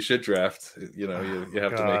position you should draft, you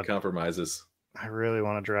have to make compromises. I really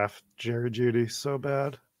want to draft Jerry Jeudy so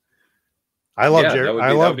bad. I love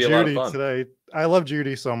Jeudy today. I love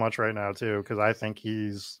Jeudy so much right now too because I think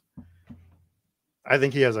he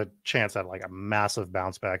has a chance at like a massive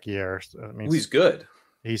bounce back year. I mean, he's good.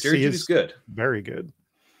 He's good, very good.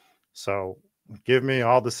 So give me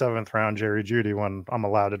all the 7th round Jerry Jeudy when I'm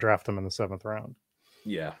allowed to draft him in the 7th round.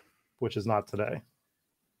 Yeah, which is not today.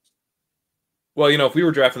 Well, if we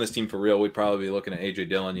were drafting this team for real, we'd probably be looking at AJ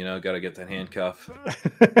Dillon. Got to get that handcuff.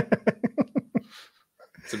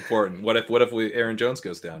 It's important. What if Aaron Jones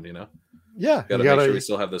goes down? Yeah, got to make sure we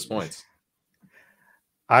still have those points.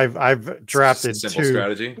 I've drafted it's a simple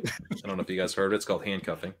strategy. I don't know if you guys heard it. It's called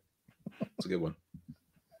handcuffing. It's a good one.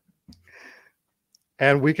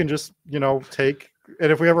 And we can just take,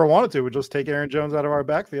 and if we ever wanted to, we'd just take Aaron Jones out of our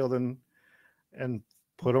backfield and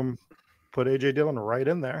put AJ Dillon right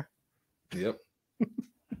in there. Yep.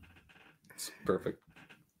 It's perfect.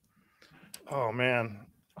 Oh man,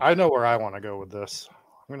 I know where I want to go with this.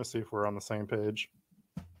 I'm going to see if we're on the same page.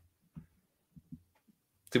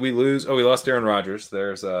 Did we lose? Oh, we lost Aaron Rodgers.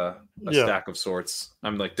 There's a stack of sorts.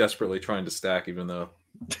 I'm like desperately trying to stack, even though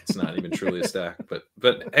it's not even truly a stack. But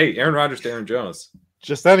hey, Aaron Rodgers to Aaron Jones.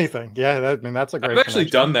 Just anything. Yeah, that's a great. I've actually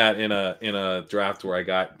done that in a draft where I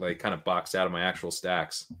got like kind of boxed out of my actual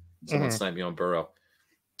stacks. Someone sniped me on Burrow.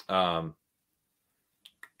 All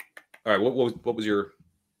right, what was your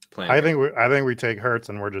plan? I think we take Hurts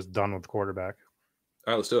and we're just done with quarterback.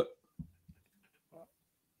 All right, let's do it.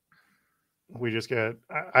 We just get.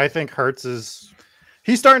 I think Hurts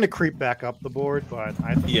he's starting to creep back up the board, but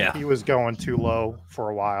I think he was going too low for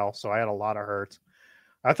a while. So I had a lot of Hurts.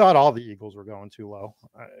 I thought all the Eagles were going too low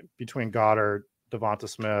between Goddard, Devonta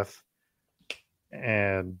Smith,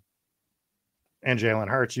 and Jalen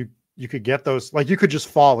Hurts. You could get those, like you could just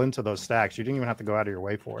fall into those stacks. You didn't even have to go out of your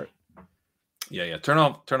way for it. Yeah. Turn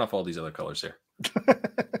off all these other colors here.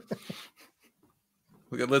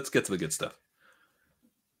 Let's get to the good stuff.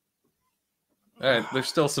 All right, there's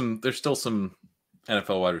still some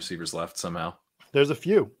NFL wide receivers left somehow. There's a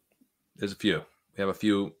few. We have a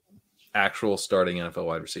few actual starting NFL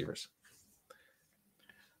wide receivers.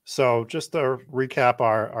 So just to recap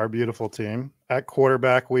our beautiful team. At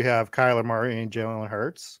quarterback, we have Kyler Murray and Jalen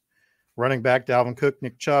Hurts. Running back, Dalvin Cook,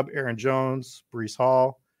 Nick Chubb, Aaron Jones, Breece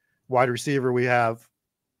Hall. Wide receiver, we have.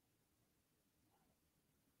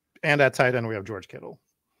 And at tight end, we have George Kittle.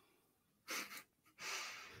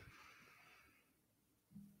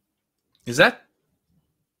 Is that?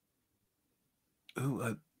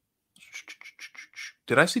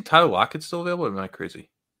 Did I see Tyler Lockett still available? Or am I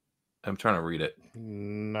crazy? I'm trying to read it.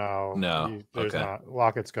 No. Okay. Not.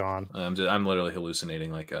 Lockett's gone. I'm literally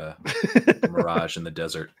hallucinating like a mirage in the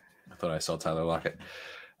desert. I thought I saw Tyler Lockett.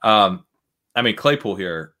 I mean, Claypool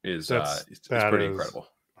here is pretty is incredible.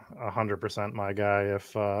 100% my guy.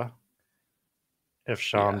 If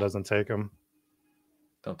Sean doesn't take him,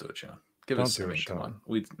 don't do it, Sean. Come on.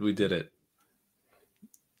 We did it.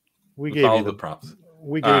 We gave you the prompts.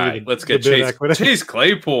 We gave you let's get Chase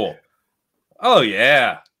Claypool. Oh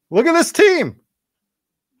yeah. Look at this team.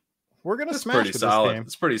 We're gonna smash pretty solid. This game.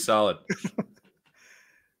 It's pretty solid.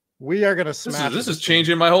 We are gonna smash. This is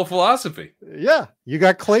changing my whole philosophy. Yeah, you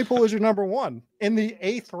got Claypool as your number 1 in the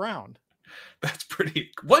 8th round. That's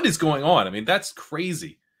pretty. What is going on? I mean, that's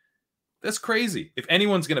crazy. That's crazy. If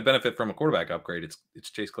anyone's going to benefit from a quarterback upgrade,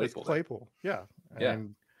 it's Chase Claypool. It's Claypool, yeah. Yeah.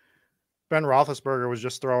 And Ben Roethlisberger was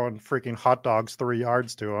just throwing freaking hot dogs 3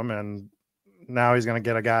 yards to him, and now he's going to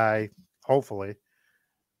get a guy, hopefully,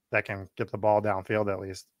 that can get the ball downfield at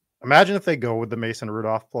least. Imagine if they go with the Mason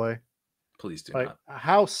Rudolph play. Please do not.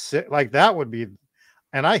 How how sick! Like that would be.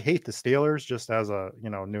 And I hate the Steelers just as a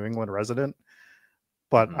New England resident,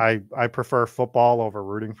 but I prefer football over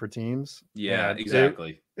rooting for teams. Yeah,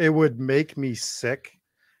 exactly. It would make me sick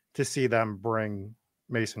to see them bring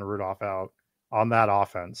Mason Rudolph out on that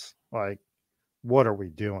offense. Like, what are we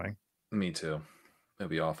doing? Me too. It'd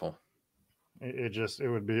be awful. It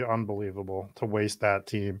would be unbelievable to waste that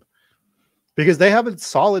team because they have a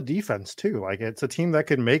solid defense too. Like it's a team that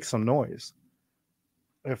could make some noise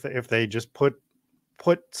if they just put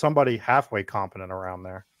somebody halfway competent around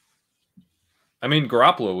there. I mean,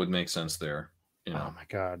 Garoppolo would make sense there. Oh my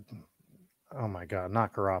God,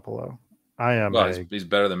 not Garoppolo. He's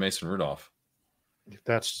better than Mason Rudolph.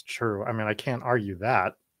 That's true. I mean, I can't argue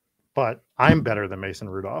that, but I'm better than Mason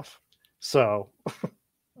Rudolph. So,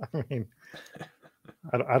 I mean,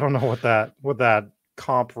 I don't know what that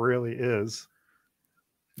comp really is.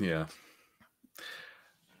 Yeah.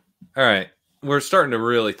 All right. We're starting to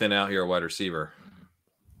really thin out here at wide receiver.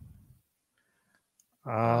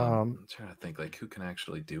 I'm trying to think like who can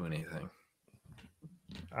actually do anything.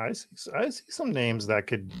 I see some names that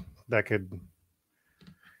could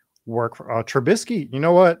work for Trubisky. You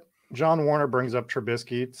know what? John Warner brings up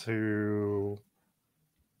Trubisky to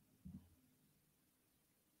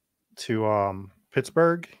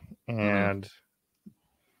Pittsburgh, and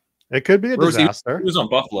it could be a disaster. He was on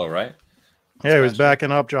Buffalo, right? Yeah, he was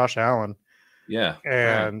backing up Josh Allen. Yeah.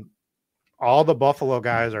 And all the Buffalo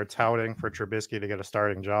guys are touting for Trubisky to get a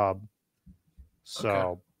starting job.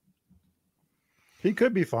 So he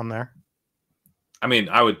could be fun there. I mean,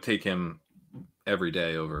 I would take him every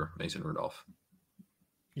day over Mason Rudolph.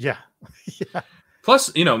 Yeah. Yeah.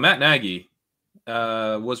 Plus, Matt Nagy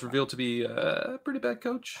was revealed to be a pretty bad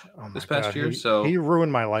coach this past year. So he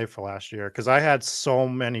ruined my life for last year because I had so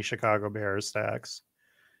many Chicago Bears stacks.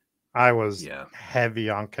 I was heavy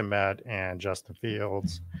on Kmet and Justin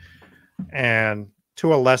Fields, and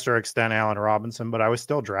to a lesser extent Allen Robinson, but I was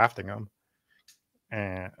still drafting them.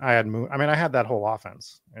 And I had that whole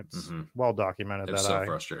offense. It's well documented. It's so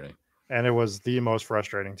frustrating, and it was the most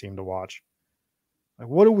frustrating team to watch. Like,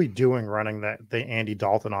 what are we doing running the Andy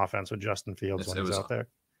Dalton offense with Justin Fields when he's out there?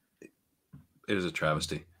 It is a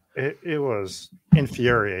travesty. It was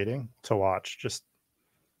infuriating to watch. Just,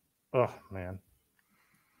 oh man.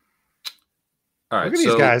 All right, look at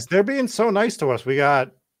these guys. They're being so nice to us. We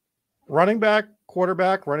got running back,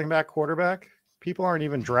 quarterback. People aren't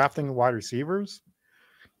even drafting wide receivers.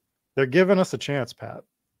 They're giving us a chance, Pat.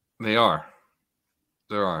 They are.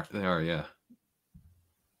 Yeah.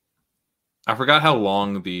 I forgot how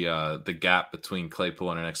long the gap between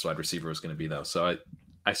Claypool and our next wide receiver was going to be, though. So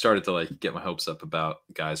I started to get my hopes up about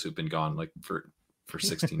guys who've been gone for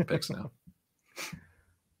 16 picks now.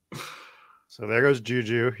 So there goes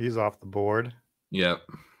Juju. He's off the board. Yep.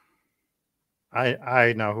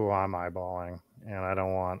 I know who I'm eyeballing, and I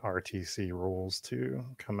don't want RTC rules to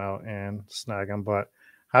come out and snag him. But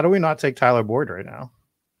how do we not take Tyler Boyd right now?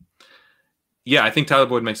 Yeah, I think Tyler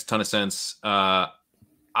Boyd makes a ton of sense.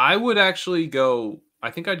 I would actually go.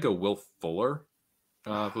 I think I'd go Will Fuller.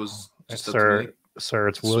 If it was just sir,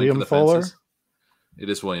 it's William Fuller. Fences. It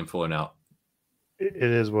is William Fuller now. It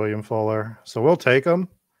is William Fuller. So we'll take him.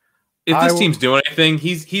 If this team's doing anything,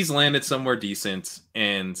 he's landed somewhere decent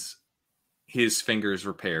and his fingers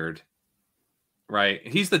repaired. Right,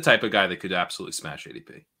 he's the type of guy that could absolutely smash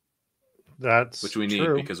ADP. Which we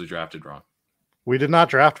need because we drafted wrong. We did not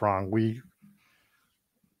draft wrong.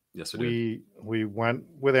 Yes, we went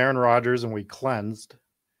with Aaron Rodgers and we cleansed,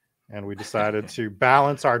 and we decided to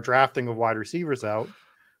balance our drafting of wide receivers out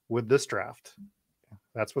with this draft.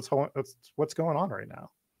 That's what's going on right now.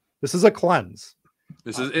 This is a cleanse.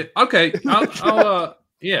 This is it. Okay. I'll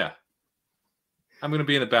yeah. I'm going to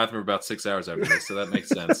be in the bathroom for about 6 hours after this, so that makes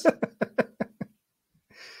sense.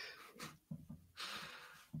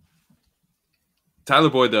 Tyler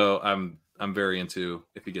Boyd, though, I'm very into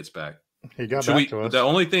if he gets back. He got back to us. The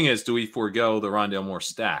only thing is, do we forego the Rondale Moore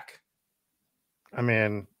stack? I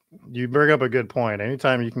mean, you bring up a good point.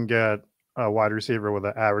 Anytime you can get a wide receiver with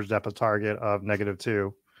an average depth of target of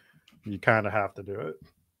 -2, you kind of have to do it.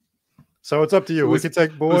 So it's up to you. We could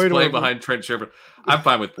take Boyd. Who's playing behind Trent Sherman? I'm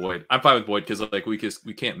fine with Boyd. I'm fine with Boyd because like we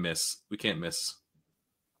can't miss. We can't miss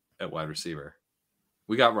at wide receiver.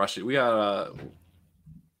 We got rushing. We got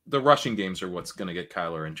the rushing games are what's going to get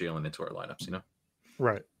Kyler and Jalen into our lineups. You know,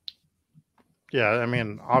 right? Yeah, I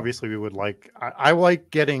mean, obviously we would like. I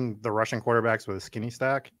like getting the rushing quarterbacks with a skinny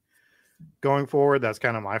stack going forward. That's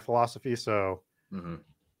kind of my philosophy. So,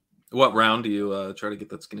 what round do you try to get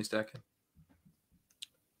that skinny stack in?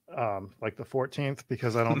 Like the 14th,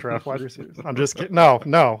 because I don't draft wide receivers. I'm just kidding.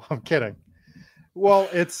 No, I'm kidding. Well,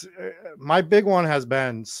 it's my big one has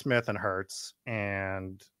been Smith and Hurts,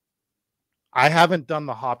 and I haven't done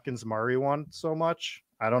the Hopkins Murray one so much.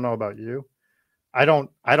 I don't know about you. I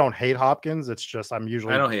don't hate Hopkins. It's just I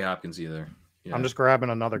don't hate Hopkins either. Yeah. I'm just grabbing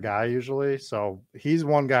another guy usually. So he's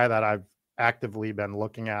one guy that I've actively been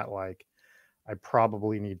looking at. Like I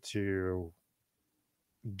probably need to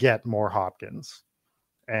get more Hopkins.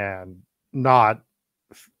 And not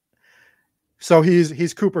so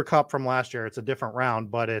he's Cooper Kupp from last year. It's a different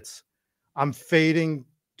round, but I'm fading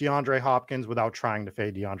DeAndre Hopkins without trying to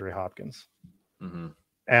fade DeAndre Hopkins.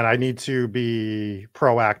 And I need to be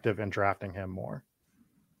proactive in drafting him more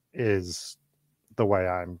is the way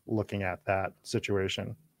I'm looking at that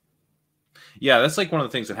situation. Yeah, that's like one of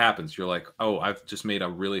the things that happens. You're like, oh, I've just made a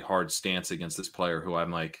really hard stance against this player who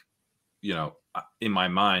I'm like, you know, in my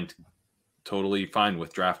mind, totally fine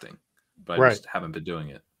with drafting, but I just haven't been doing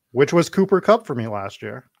it. Which was Cooper Kupp for me last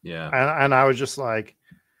year. Yeah. And I was just like,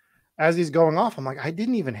 as he's going off, I'm like, I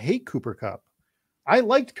didn't even hate Cooper Kupp. I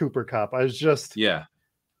liked Cooper Kupp. I was just,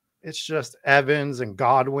 it's just Evans and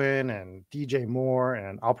Godwin and DJ Moore.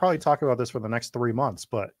 And I'll probably talk about this for the next 3 months,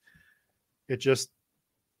 but it just,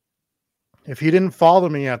 if he didn't fall to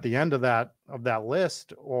me at the end of that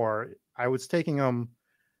list, or I was taking him,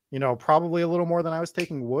 you know, probably a little more than I was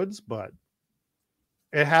taking Woods, but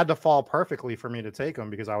it had to fall perfectly for me to take him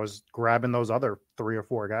because I was grabbing those other 3 or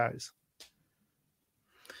 4 guys.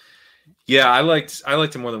 Yeah, I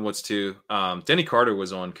liked him more than Woods too. Denny Carter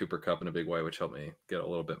was on Cooper Kupp in a big way, which helped me get a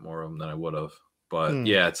little bit more of him than I would have. But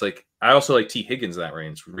yeah, it's like I also like T. Higgins in that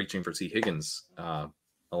range, reaching for T. Higgins a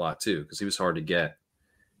lot too, because he was hard to get.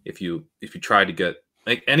 If you tried to get,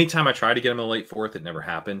 like, anytime I tried to get him in the late 4th, it never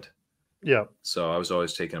happened. Yeah. So I was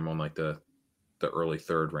always taking him on like the early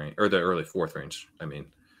 3rd range or the early 4th range. I mean,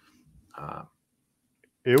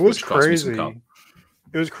 it was crazy.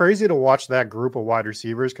 It was crazy to watch that group of wide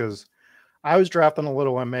receivers because I was drafting a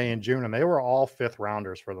little in May and June, and they were all 5th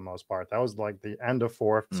rounders for the most part. That was like the end of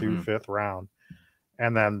 4th to 5th round.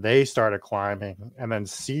 And then they started climbing, and then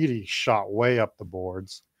CeeDee shot way up the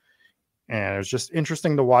boards. And it was just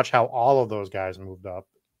interesting to watch how all of those guys moved up.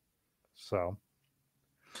 So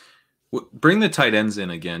bring the tight ends in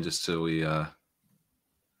again, just so I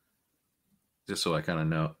kind of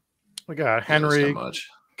know. We got Henry,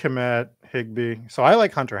 Kmet, Higbee. So I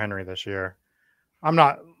like Hunter Henry this year. I'm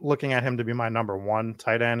not looking at him to be my number 1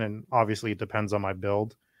 tight end, and obviously it depends on my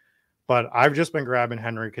build. But I've just been grabbing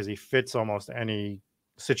Henry because he fits almost any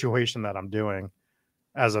situation that I'm doing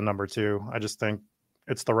as a number 2. I just think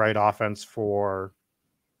it's the right offense for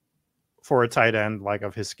a tight end, like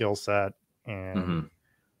of his skill set. And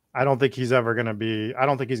I don't think he's ever going to be, I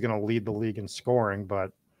don't think he's going to lead the league in scoring,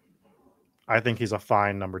 but I think he's a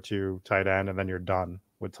fine number 2 tight end. And then you're done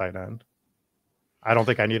with tight end. I don't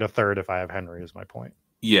think I need a 3rd if I have Henry, is my point.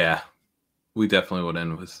 Yeah. We definitely would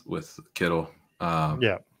end with Kittle.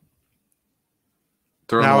 Yeah.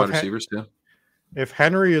 Throw in wide receivers too. If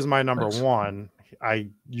Henry is my number 1, I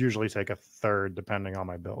usually take a 3rd depending on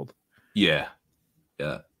my build. Yeah.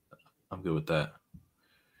 Yeah. I'm good with that.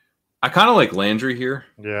 I kind of like Landry here.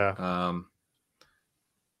 Yeah.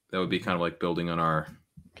 That would be kind of like building on our.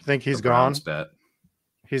 You think he's gone? Bet.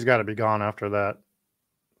 He's got to be gone after that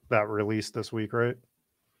release this week, right?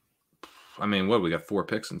 I mean, what, we got 4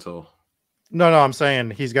 picks until. No, I'm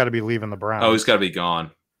saying he's got to be leaving the Browns. Oh, he's got to be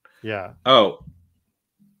gone. Yeah. Oh,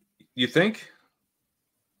 you think?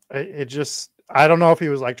 It just, I don't know if he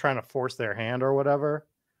was like trying to force their hand or whatever,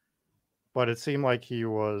 but it seemed like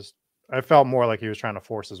I felt more like he was trying to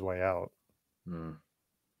force his way out. All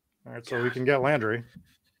right, so we can get Landry.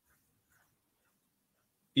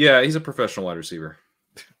 Yeah, he's a professional wide receiver.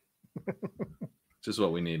 Just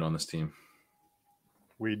what we need on this team.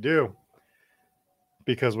 We do.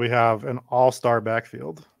 Because we have an all-star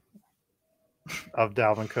backfield. of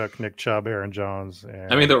Dalvin Cook, Nick Chubb, Aaron Jones.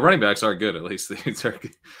 And I mean, the running backs are good. At least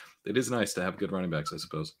it is nice to have good running backs, I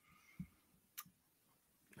suppose.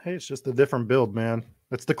 hey, it's just a different build, man.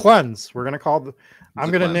 It's the cleanse. We're gonna call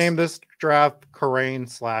I'm gonna name this draft Kerrane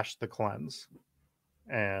 / the cleanse,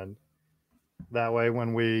 and that way,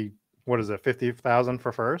 when we 50,000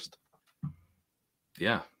 for first?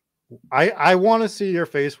 Yeah, I want to see your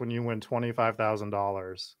face when you win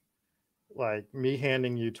 $25,000. Like me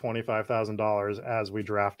handing you $25,000 as we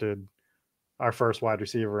drafted our first wide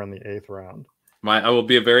receiver in the 8th round. I will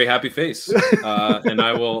be a very happy face, and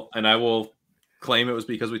I will claim it was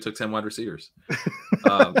because we took 10 wide receivers.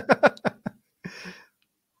 I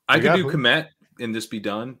could do Komet and just be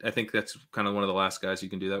done. I think that's kind of one of the last guys you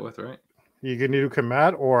can do that with, right? You can do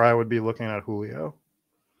Komet, or I would be looking at Julio.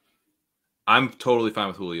 I'm totally fine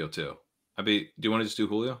with Julio too. Do you want to just do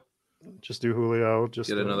Julio? Just do Julio. Just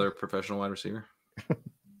get another professional wide receiver.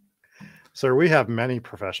 Sir, we have many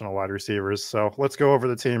professional wide receivers, so let's go over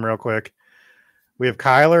the team real quick. We have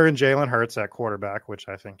Kyler and Jalen Hurts at quarterback, which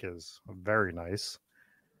I think is very nice.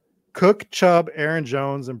 Cook, Chubb, Aaron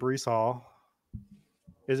Jones, and Breece Hall.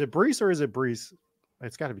 Is it Breece or is it Breece?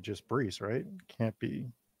 It's got to be just Breece, right? Can't be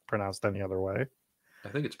pronounced any other way. I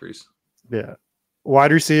think it's Breece. Yeah.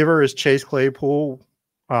 Wide receiver is Chase Claypool,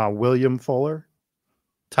 William Fuller,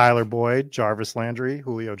 Tyler Boyd, Jarvis Landry,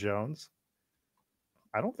 Julio Jones.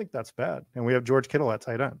 I don't think that's bad. And we have George Kittle at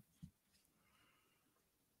tight end.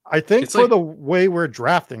 I think it's the way we're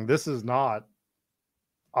drafting, this is not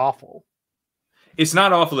awful. It's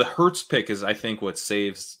not awful. The Hurts pick is, I think, what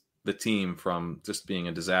saves the team from just being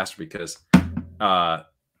a disaster, because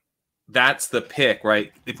that's the pick,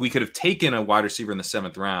 right? If we could have taken a wide receiver in the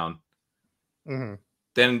 7th round, then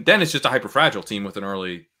it's just a hyper fragile team with an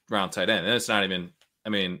early round tight end. And it's not even, I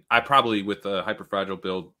mean, I probably with a hyper fragile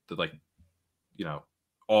build that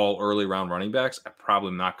all early round running backs, I'm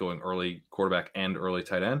probably not going early quarterback and early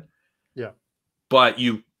tight end. Yeah. But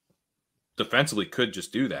you defensively could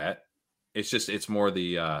just do that. It's more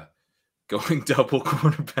the going double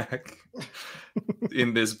quarterback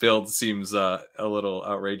in this build seems a little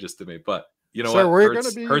outrageous to me. But you know what? We're going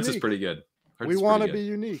to be Hurts is pretty good. We want to be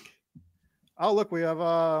unique. Oh, look, we have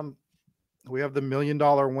the $1 million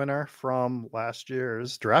winner from last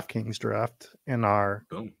year's DraftKings draft in our.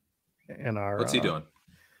 Boom. In our. What's he doing?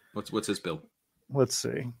 What's his build? Let's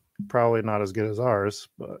see. Probably not as good as ours,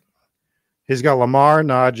 but he's got Lamar,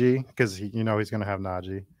 Najee, because he's going to have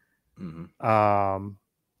Najee. Mm-hmm. Oh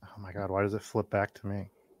my God, why does it flip back to me?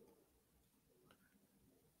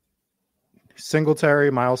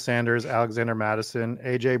 Singletary, Miles Sanders, Alexander Madison,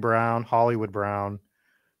 AJ Brown, Hollywood Brown,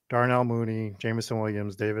 Darnell Mooney, Jameson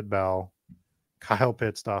Williams, David Bell, Kyle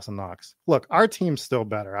Pitts, Dawson Knox. Look, our team's still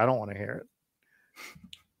better. I don't want to hear it.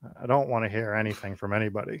 I don't want to hear anything from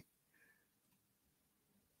anybody.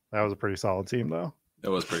 That was a pretty solid team, though. That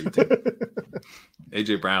was pretty good team.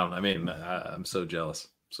 AJ Brown. I mean, I'm so jealous.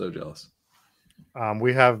 So jealous.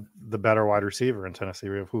 We have the better wide receiver in Tennessee.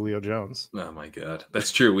 We have Julio Jones. Oh my God,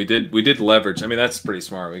 that's true. We did leverage. I mean, that's pretty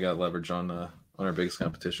smart. We got leverage on our biggest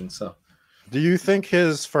competition. So, do you think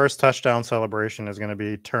his first touchdown celebration is going to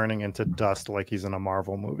be turning into dust like he's in a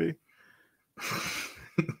Marvel movie?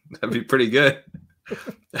 That'd be pretty good.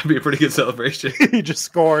 That'd be a pretty good celebration. He just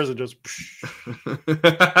scores and just.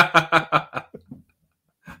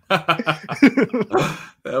 That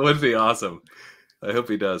would be awesome. I hope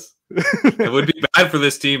he does. It would be bad for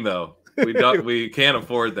this team, though. We can't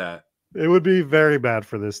afford that. It would be very bad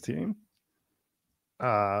for this team.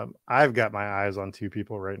 I've got my eyes on 2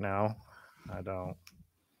 people right now. I don't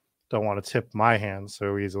want to tip my hand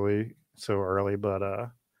so early,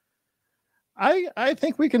 but I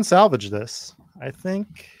think we can salvage this. I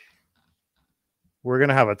think we're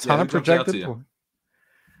gonna have a ton of projected.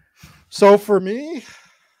 So for me,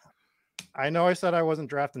 I know I said I wasn't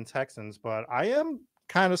drafting Texans, but I am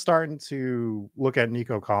kind of starting to look at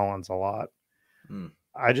Nico Collins a lot.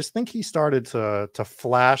 I just think he started to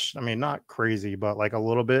flash. I mean, not crazy, but like a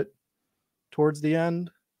little bit towards the end.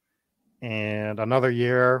 And another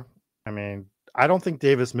year, I mean, I don't think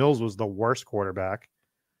Davis Mills was the worst quarterback.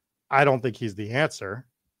 I don't think he's the answer,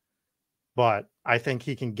 but I think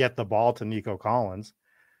he can get the ball to Nico Collins.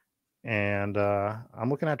 And I'm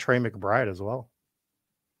looking at Trey McBride as well.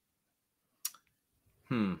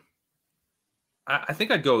 I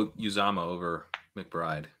think I'd go Uzama over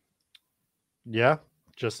McBride. Yeah,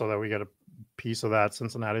 just so that we get a piece of that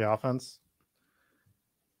Cincinnati offense.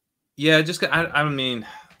 Yeah, just I mean,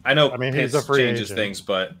 I know he's a free changes agent. things,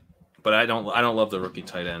 but I don't love the rookie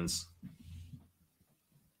tight ends.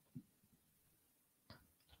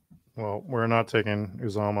 Well, we're not taking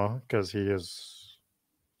Uzama because he is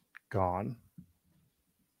gone.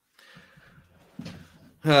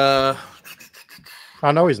 Uh,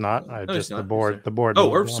 I know he's not. no, Just he's the not. board. The board. Oh,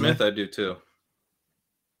 moved Irv on Smith, me. I do too.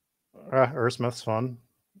 Irv Smith's fun.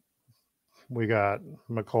 We got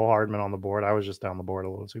McCole Hardman on the board. I was just down the board a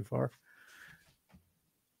little too far.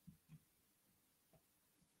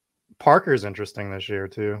 Parker's interesting this year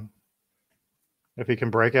too. If he can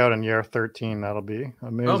break out in year 13, that'll be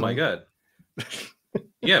amazing. Oh my god.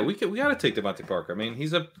 Yeah, we got to take Devontae Parker. I mean,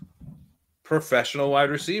 he's a professional wide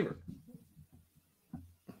receiver.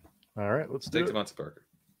 All right, let's take do it. Devontae Parker.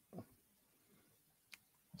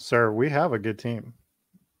 Sir, we have a good team.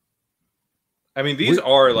 I mean, these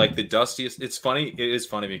are like the dustiest. It's funny. It is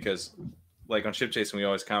funny because, like on Ship Chasing, we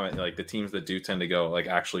always comment like the teams that do tend to go like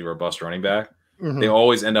actually robust running back. Mm-hmm. They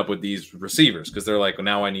always end up with these receivers because they're like, well,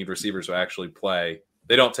 now I need receivers who actually play.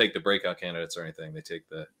 They don't take the breakout candidates or anything. They take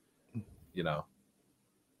the,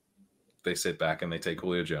 they sit back and they take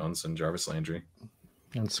Julio Jones and Jarvis Landry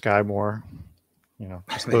and Sky Moore.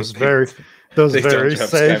 Those very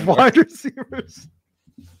safe wide receivers.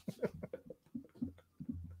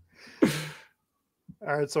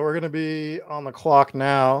 All right, so we're going to be on the clock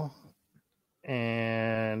now.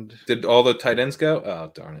 And did all the tight ends go?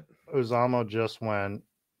 Oh, darn it. Uzama just went.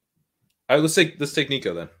 All right, let's take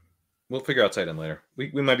Nico then. We'll figure out tight end later.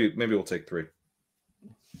 Maybe we'll take 3.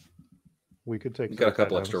 We could take. We got a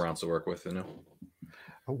couple extra rounds to work with,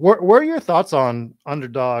 What are your thoughts on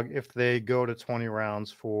Underdog if they go to 20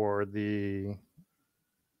 rounds for the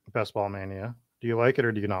Best Ball Mania? Do you like it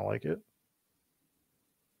or do you not like it?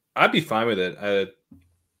 I'd be fine with it.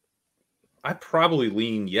 I'd probably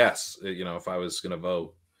lean yes, if I was going to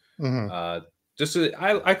vote. Mm-hmm.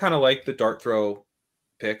 I kind of like the dart throw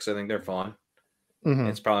picks. I think they're fun. Mm-hmm.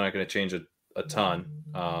 It's probably not going to change a ton.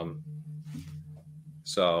 And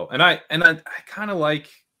I kind of like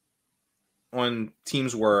on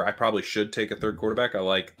teams where I probably should take a third quarterback. I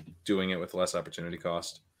like doing it with less opportunity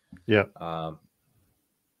cost. Yeah.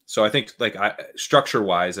 So I think like structure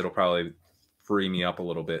wise, it'll probably free me up a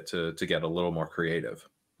little bit to get a little more creative.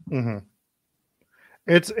 Mm-hmm.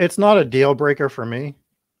 It's not a deal breaker for me.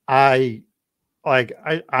 I'm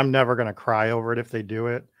never going to cry over it if they do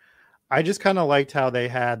it. I just kind of liked how they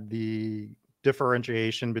had the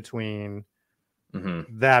differentiation between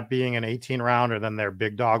that being an 18 round, or then their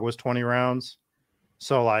big dog was 20 rounds.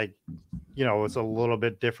 So it's a little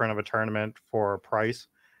bit different of a tournament for price.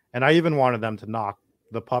 And I even wanted them to knock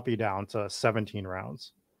the puppy down to 17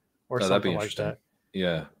 rounds or something like that.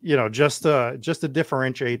 Yeah. Just to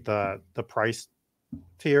differentiate the price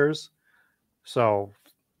tiers. So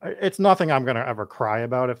it's nothing I'm going to ever cry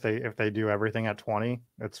about if they do everything at 20.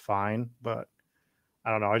 It's fine, but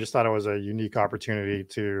I don't know. I just thought it was a unique opportunity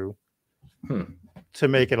to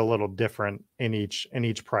make it a little different in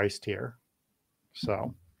each price tier.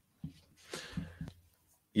 So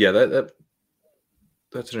yeah, that's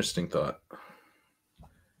an interesting thought.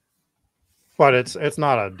 But it's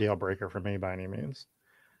not a deal breaker for me by any means.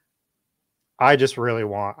 I just really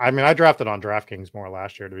I drafted on DraftKings more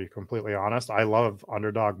last year, to be completely honest. I love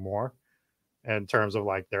Underdog more in terms of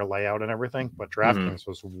like their layout and everything, but DraftKings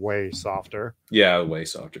was way softer. Yeah, way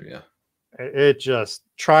softer. Yeah. It just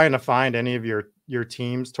trying to find any of your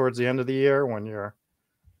teams towards the end of the year when you're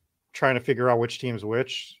trying to figure out which team's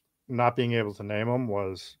which, not being able to name them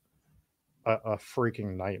was a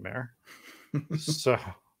freaking nightmare. So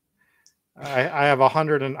I have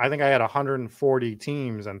 100 and I think I had 140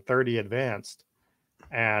 teams and 30 advanced,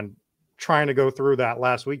 and trying to go through that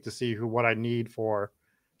last week to see what I need for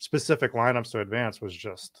specific lineups to advance was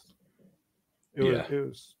just it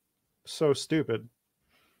was so stupid.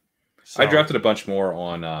 So, I drafted a bunch more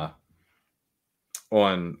on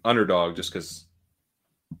Underdog just because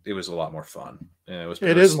it was a lot more fun. And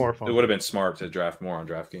it is more fun. It would have been smart to draft more on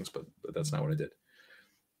DraftKings, but that's not what I did.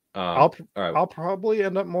 I'll probably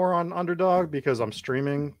end up more on Underdog because I'm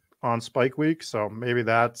streaming on Spike Week, so maybe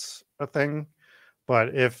that's a thing.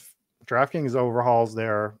 But if DraftKings overhauls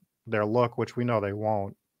their look, which we know they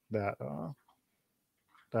won't, that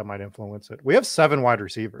might influence it. We have 7 wide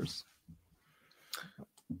receivers.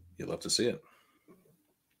 You'd love to see it.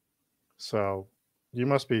 So you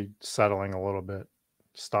must be settling a little bit.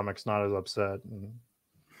 Stomach's not as upset.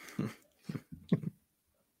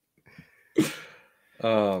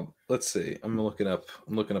 Let's see. I'm looking up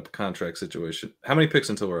a contract situation. How many picks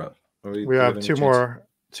until we're up? We have two more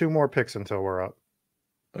picks until we're up.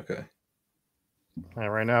 Okay.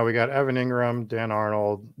 And right now we got Evan Ingram, Dan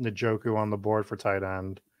Arnold, Njoku on the board for tight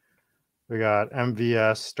end. We got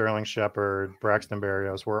MVS, Sterling Shepard, Braxton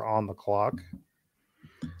Berrios. We're on the clock.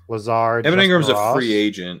 Lazard. Evan Ingram's a free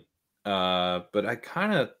agent, but I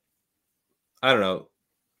don't know.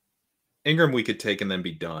 Ingram we could take and then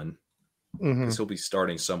be done. because he'll be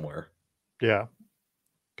starting somewhere. Yeah,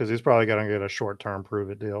 because he's probably going to get a short-term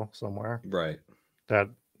prove-it deal somewhere. Right. That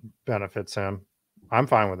benefits him. I'm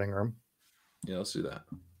fine with Ingram. Yeah, let's do that.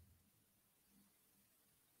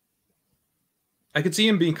 I could see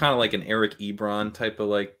him being kind of like an Eric Ebron type of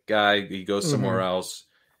like guy. He goes somewhere else.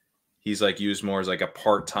 He's like used more as like a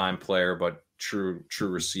part-time player, but true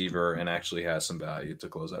receiver, and actually has some value to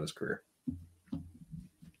close out his career.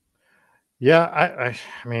 Yeah, I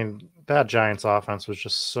mean, that Giants offense was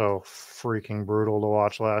just so freaking brutal to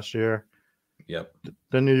watch last year. Yep.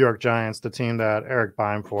 The New York Giants, the team that Eric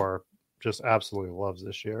Bimefor just absolutely loves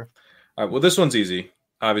this year. All right, well, this one's easy.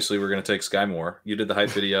 Obviously, we're going to take Sky Moore. You did the hype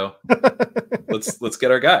video. Let's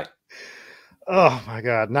get our guy. Oh my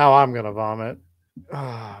God! Now I'm gonna vomit.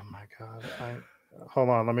 Oh my God! Hold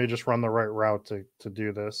on. Let me just run the right route to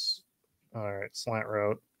do this. All right, slant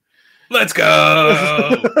route. Let's go.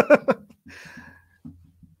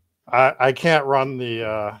 I can't run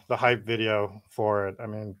the hype video for it. I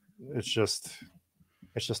mean, it's just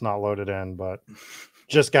not loaded in. But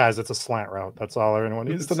just guys, it's a slant route. That's all anyone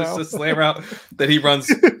needs to know. It's a slant route that he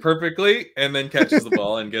runs perfectly and then catches the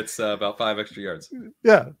ball and gets about 5 extra yards.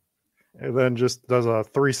 Yeah. And then just does a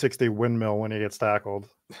 360 windmill when he gets tackled.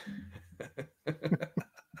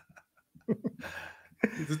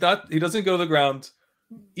 He doesn't go to the ground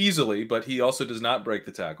easily, but he also does not break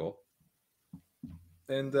the tackle.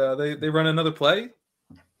 And they run another play,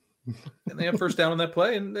 and they have first down on that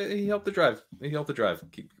play, and he helped the drive.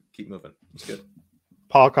 Keep moving. It's good.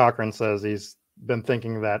 Paul Cochran says he's been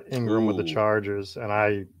thinking that Ingram with the Chargers, and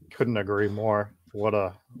I couldn't agree more. What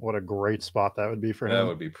a great spot that would be for him. That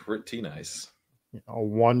would be pretty nice. A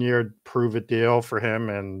 1-year prove it deal for him,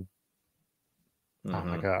 and oh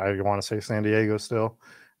my God, I want to say San Diego still,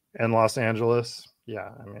 and Los Angeles. Yeah,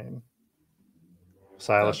 I mean,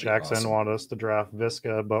 Silas Jackson wanted us to draft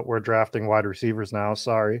Visca, but we're drafting wide receivers now.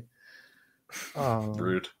 Sorry.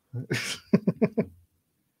 Rude.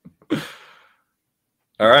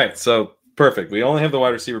 All right, so perfect. We only have the wide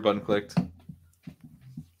receiver button clicked.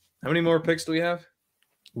 How many more picks do we have?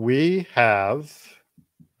 We have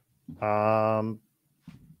 4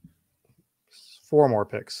 more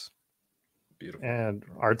picks. Beautiful. And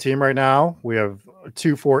our team right now, we have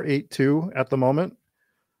 2-4-8-2 at the moment.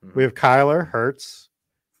 We have Kyler, Hurts,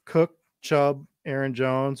 Cook, Chubb, Aaron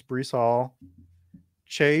Jones, Breece Hall,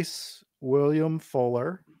 Chase, William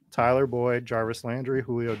Fuller, Tyler Boyd, Jarvis Landry,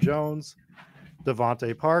 Julio Jones,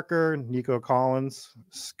 Devontae Parker, Nico Collins,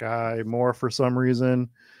 Sky Moore for some reason,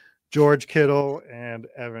 George Kittle, and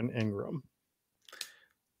Evan Ingram.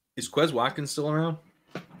 Is Quez Watkins still around?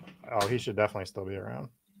 Oh, he should definitely still be around.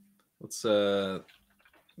 Let's then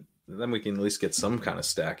we can at least get some kind of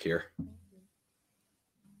stack here.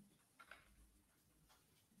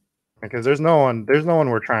 Because there's no one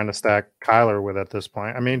we're trying to stack Kyler with at this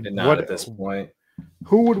point. I mean, And not at this point.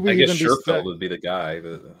 Who would we? I guess even Sherfield would be the guy.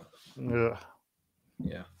 But,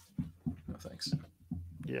 yeah. No thanks.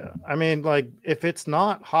 Yeah, I mean, like if it's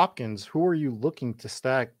not Hopkins, who are you looking to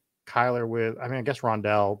stack Kyler with? I mean, I guess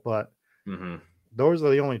Rondell, but those are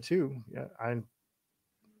the only two. Yeah,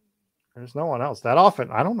 there's no one else. That offense,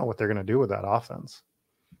 I don't know what they're going to do with that offense.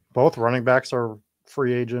 Both running backs are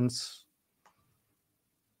free agents.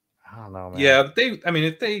 I don't know, man. Yeah,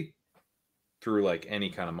 if they threw like any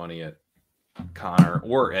kind of money at Connor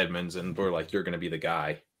or Edmonds and were like, you're going to be the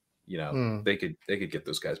guy, they could get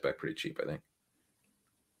those guys back pretty cheap, I think.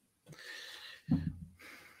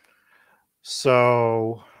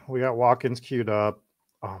 So we got Watkins queued up.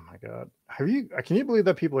 Oh my God. Can you believe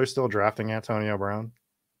that people are still drafting Antonio Brown?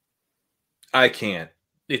 I can't.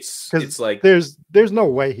 It's like there's no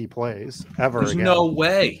way he plays ever again. There's no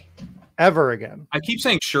way. Ever again. I keep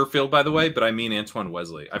saying Sherfield, by the way, but I mean Antoine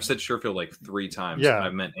Wesley. I've said Sherfield like 3 times. Yeah. And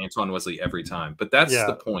I've meant Antoine Wesley every time. But that's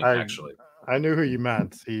the point, actually. I knew who you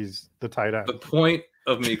meant. He's the tight end. The point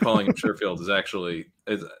of me calling him Sherfield is actually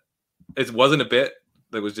it wasn't a bit.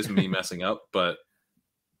 That was just me messing up, but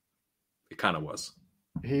it kind of was.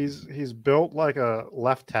 He's built like a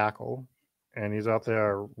left tackle, and he's out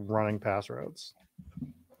there running pass routes.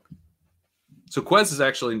 So Quez is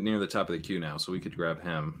actually near the top of the queue now, so we could grab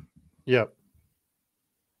him. Yep.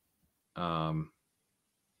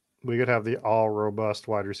 We could have the all robust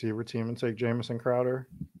wide receiver team and take Jamison Crowder.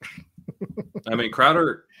 I mean,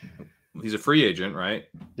 Crowder, he's a free agent, right?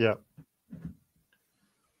 Yeah.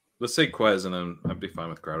 Let's say Quez, and then I'd be fine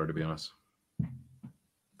with Crowder, to be honest.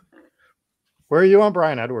 Where are you on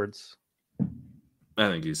Bryan Edwards? I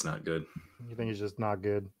think he's not good. You think he's just not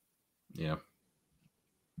good? Yeah.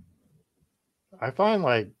 I find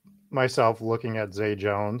like myself looking at Zay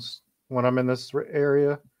Jones when I'm in this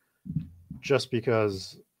area, just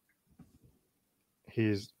because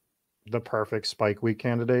he's the perfect spike week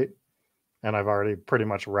candidate. And I've already pretty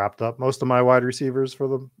much wrapped up most of my wide receivers for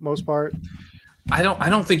the most part. I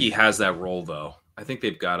don't think he has that role though. I think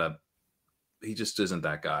they've got to. He just isn't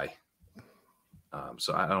that guy.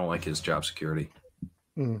 So I don't like his job security.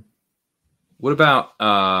 Mm. What about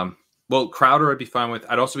well, Crowder? I'd be fine with.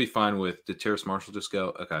 I'd also be fine with. Did Terrace Marshall just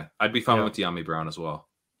go? Okay, I'd be fine with De'Ami Brown as well.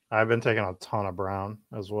 I've been taking a ton of Brown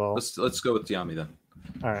as well. Let's go with De'Ami then.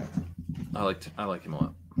 All right. I like him a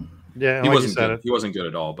lot. Yeah, he wasn't good. He wasn't good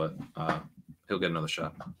at all, but he'll get another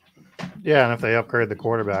shot. Yeah, and if they upgrade the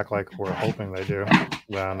quarterback like we're hoping they do,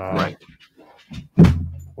 then right.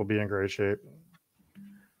 We'll be in great shape.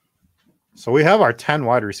 So we have our 10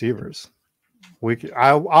 wide receivers.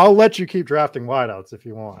 I'll let you keep drafting wideouts if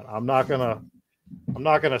you want. I'm not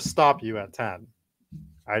gonna stop you at 10.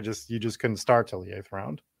 You just couldn't start till the 8th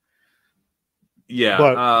round. Yeah.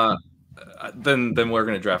 But, then we're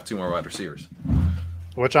gonna draft 2 more wide receivers.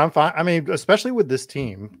 Which I'm fine. I mean, especially with this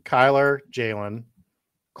team, Kyler, Jalen.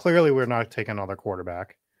 Clearly, we're not taking another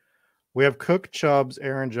quarterback. We have Cook, Chubbs,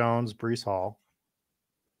 Aaron Jones, Breece Hall.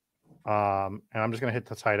 And I'm just going to hit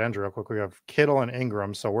the tight end real quick. We have Kittle and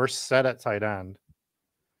Ingram, so we're set at tight end.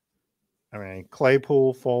 I mean,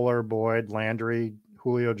 Claypool, Fuller, Boyd, Landry,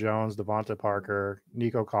 Julio Jones, Devonta Parker,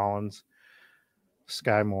 Nico Collins,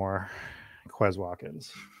 Sky Moore, Quez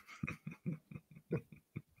Watkins.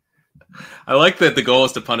 I like that the goal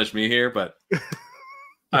is to punish me here, but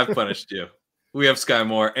I've punished you. We have Sky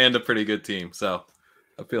Moore and a pretty good team, so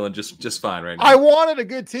I'm feeling just fine right now. I wanted a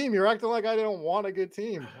good team. You're acting like I didn't want a good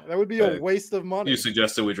team. That would be a waste of money. You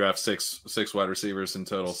suggested we draft six wide receivers in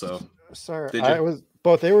total, so sir, they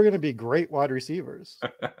were going to be great wide receivers.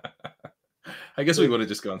 I guess we would have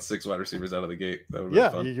just gone 6 wide receivers out of the gate. That would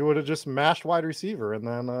have been fun. You would have just mashed wide receiver and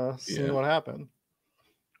then seen what happened,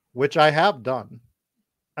 which I have done.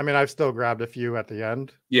 I mean, I've still grabbed a few at the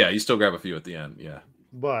end. Yeah, you still grab a few at the end. Yeah,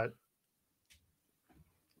 but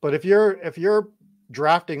if you're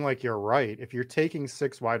drafting like you're right, if you're taking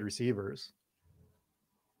 6 wide receivers,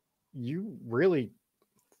 you really,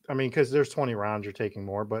 I mean, because there's 20 rounds, you're taking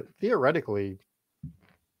more, but theoretically,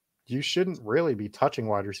 you shouldn't really be touching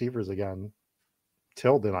wide receivers again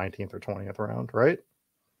till the 19th or 20th round, right?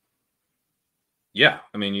 Yeah,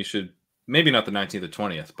 I mean, you should maybe not the 19th or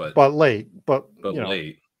 20th, but late, but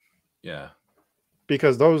late, yeah,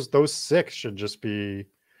 because those 6 should just be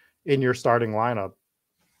in your starting lineup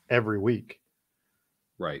every week.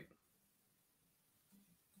 Right.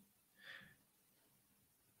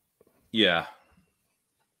 Yeah.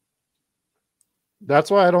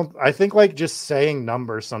 That's why I think like just saying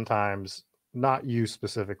numbers sometimes, not you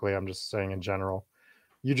specifically, I'm just saying in general,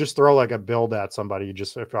 you just throw like a build at somebody.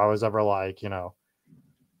 If I was ever like,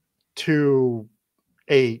 2,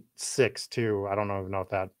 8, 6, 2, I don't even know if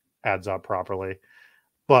that adds up properly,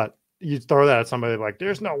 but you throw that at somebody like,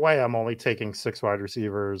 there's no way I'm only taking 6 wide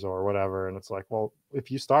receivers or whatever. And it's like, well,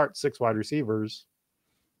 if you start 6 wide receivers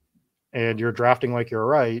and you're drafting like you're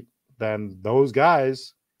right, then those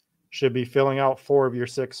guys should be filling out 4 of your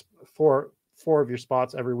spots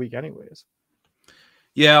every week anyways.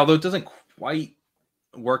 Yeah, although it doesn't quite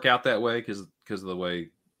work out that way because of the way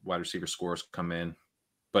wide receiver scores come in.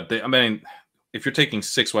 But if you're taking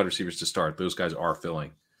 6 wide receivers to start, those guys are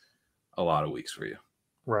filling a lot of weeks for you.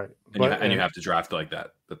 Right. And you have to draft like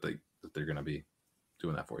that they're going to be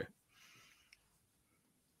doing that for you.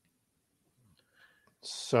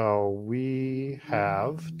 So we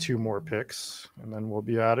have 2 more picks and then we'll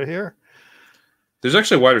be out of here. There's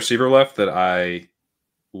actually a wide receiver left that I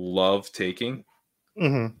love taking.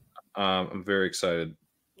 Mm-hmm. I'm very excited.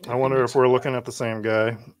 I wonder if we're looking at the same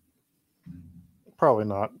guy. Probably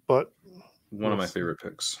not, but one of my favorite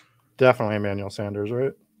picks. Definitely Emmanuel Sanders,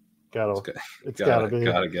 right? It's gotta be.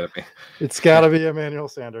 Gotta get me. It's gotta be Emmanuel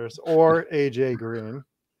Sanders or AJ Green.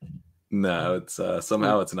 No, it's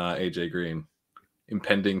somehow it's not AJ Green.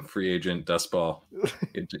 Impending free agent dust ball.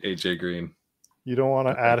 AJ Green. You don't want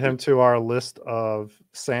to add him to our list of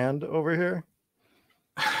sand over here?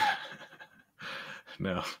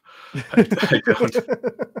 No, I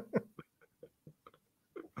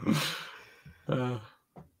don't.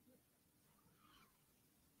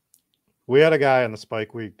 We had a guy in the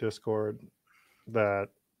Spike Week Discord that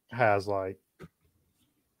has like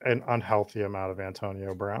an unhealthy amount of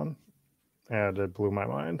Antonio Brown, and it blew my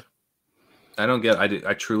mind.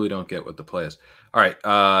 I truly don't get what the play is. All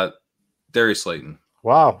right, Darius Slayton.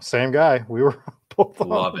 Wow, same guy. We were both on.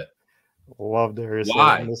 Love it. Love Darius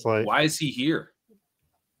Slayton. Why is he here?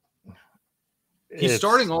 He's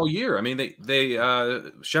starting all year. I mean, they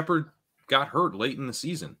Shepard got hurt late in the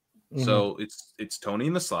season. Mm-hmm. So it's Tony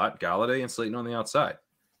in the slot, Galladay and Slayton on the outside.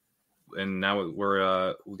 and now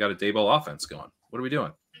we got a Dayball offense going. What are we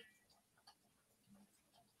doing?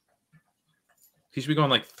 He should be going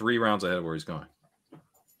like 3 rounds ahead of where he's going.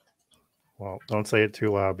 Well, don't say it too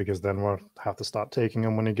loud because then we'll have to stop taking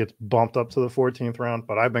him when he gets bumped up to the 14th round.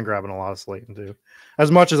 But I've been grabbing a lot of Slayton too. As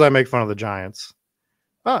much as I make fun of the Giants.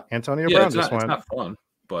 Antonio Brown just went. It's not fun,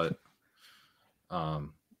 but I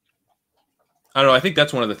don't know. I think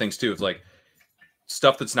that's one of the things too. It's like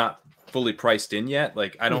stuff that's not fully priced in yet.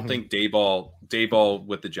 Like I don't think Dayball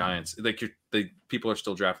with the Giants. Like the people are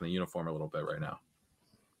still drafting the uniform a little bit right now.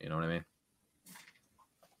 You know what I mean?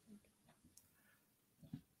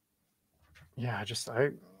 Yeah, I just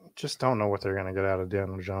don't know what they're going to get out of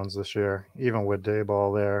Daniel Jones this year, even with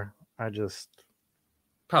Dayball there.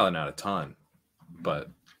 Probably not a ton, but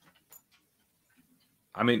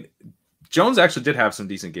I mean, Jones actually did have some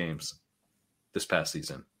decent games this past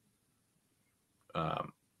season. I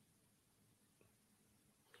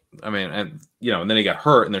mean, and then he got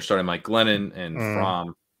hurt, and they're starting Mike Glennon and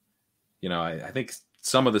Fromm. I think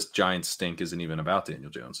some of this Giants stink isn't even about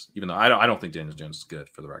Daniel Jones, even though I don't think Daniel Jones is good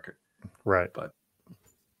for the record. Right, but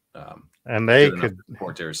and they could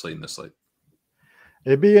support Darius Slayton this late.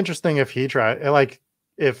 It'd be interesting if he tried, like,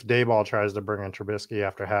 if Dayball tries to bring in Trubisky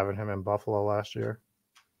after having him in Buffalo last year.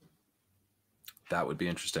 That would be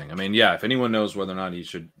interesting. I mean, yeah, if anyone knows whether or not he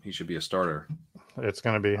should be a starter, it's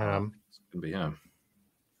going to be him. It's going to be him.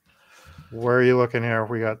 Where are you looking here?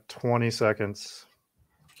 We got 20 seconds.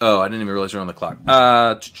 Oh, I didn't even realize you're on the clock.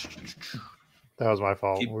 That was my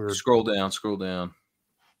fault. Scroll down.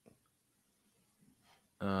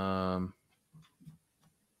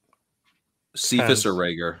 Cephas or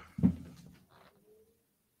Rager?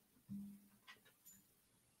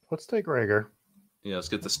 Let's take Rager. Yeah, let's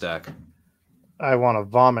get the stack. I want to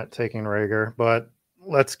vomit taking Rager, but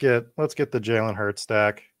let's get the Jalen Hurts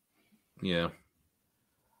stack. Yeah.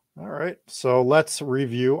 All right. So let's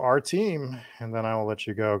review our team, and then I will let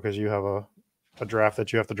you go because you have a draft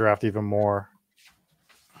that you have to draft even more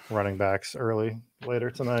running backs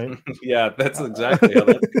later tonight. Yeah, that's exactly how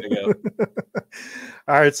that's going to go.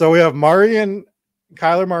 All right. So we have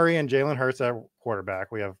Kyler Murray and Jalen Hurts at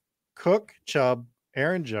quarterback. We have Cook, Chubb,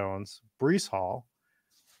 Aaron Jones, Breece Hall.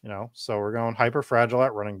 So we're going hyper fragile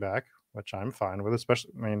at running back, which I'm fine with,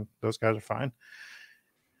 especially, those guys are fine.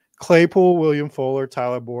 Claypool, William Fuller,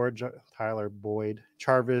 Tyler Boyd,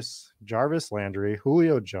 Jarvis Landry,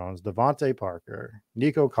 Julio Jones, Devontae Parker,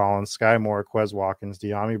 Nico Collins, Sky Moore, Quez Watkins,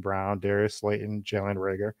 De'Ami Brown, Darius Slayton, Jalen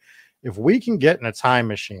Rager. If we can get in a time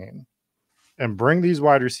machine and bring these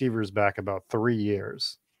wide receivers back about 3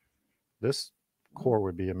 years, this core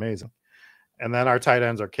would be amazing. And then our tight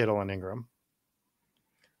ends are Kittle and Ingram.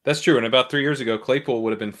 That's true. And about 3 years ago, Claypool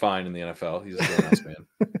would have been fine in the NFL. He's a real nice man.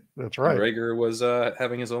 That's right. And Rager was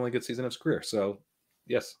having his only good season of his career. So,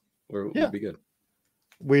 yes, we'll be good.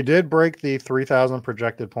 We did break the 3,000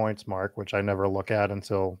 projected points mark, which I never look at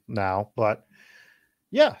until now. But,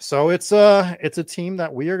 yeah, so it's a team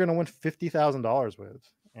that we are going to win $50,000 with.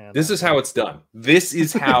 And this is how it's done. This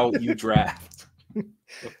is how you draft.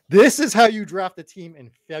 This is how you draft a team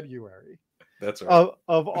in February. That's right.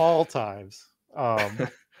 Of all times.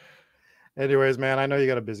 Anyways, man, I know you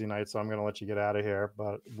got a busy night, so I'm going to let you get out of here.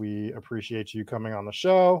 But we appreciate you coming on the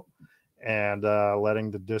show and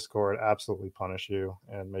letting the Discord absolutely punish you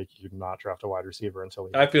and make you not draft a wide receiver until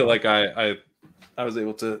I feel like I was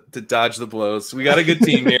able to dodge the blows. We got a good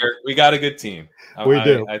team here. We got a good team. We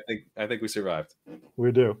do. I think we survived.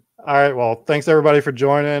 We do. All right. Well, thanks everybody for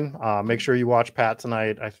joining. Make sure you watch Pat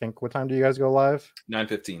tonight. I think, what time do you guys go live?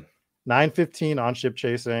 9:15. 9:15 on Ship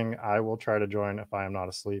Chasing. I will try to join if I am not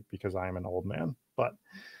asleep because I am an old man. But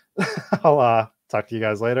I'll talk to you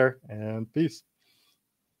guys later, and peace.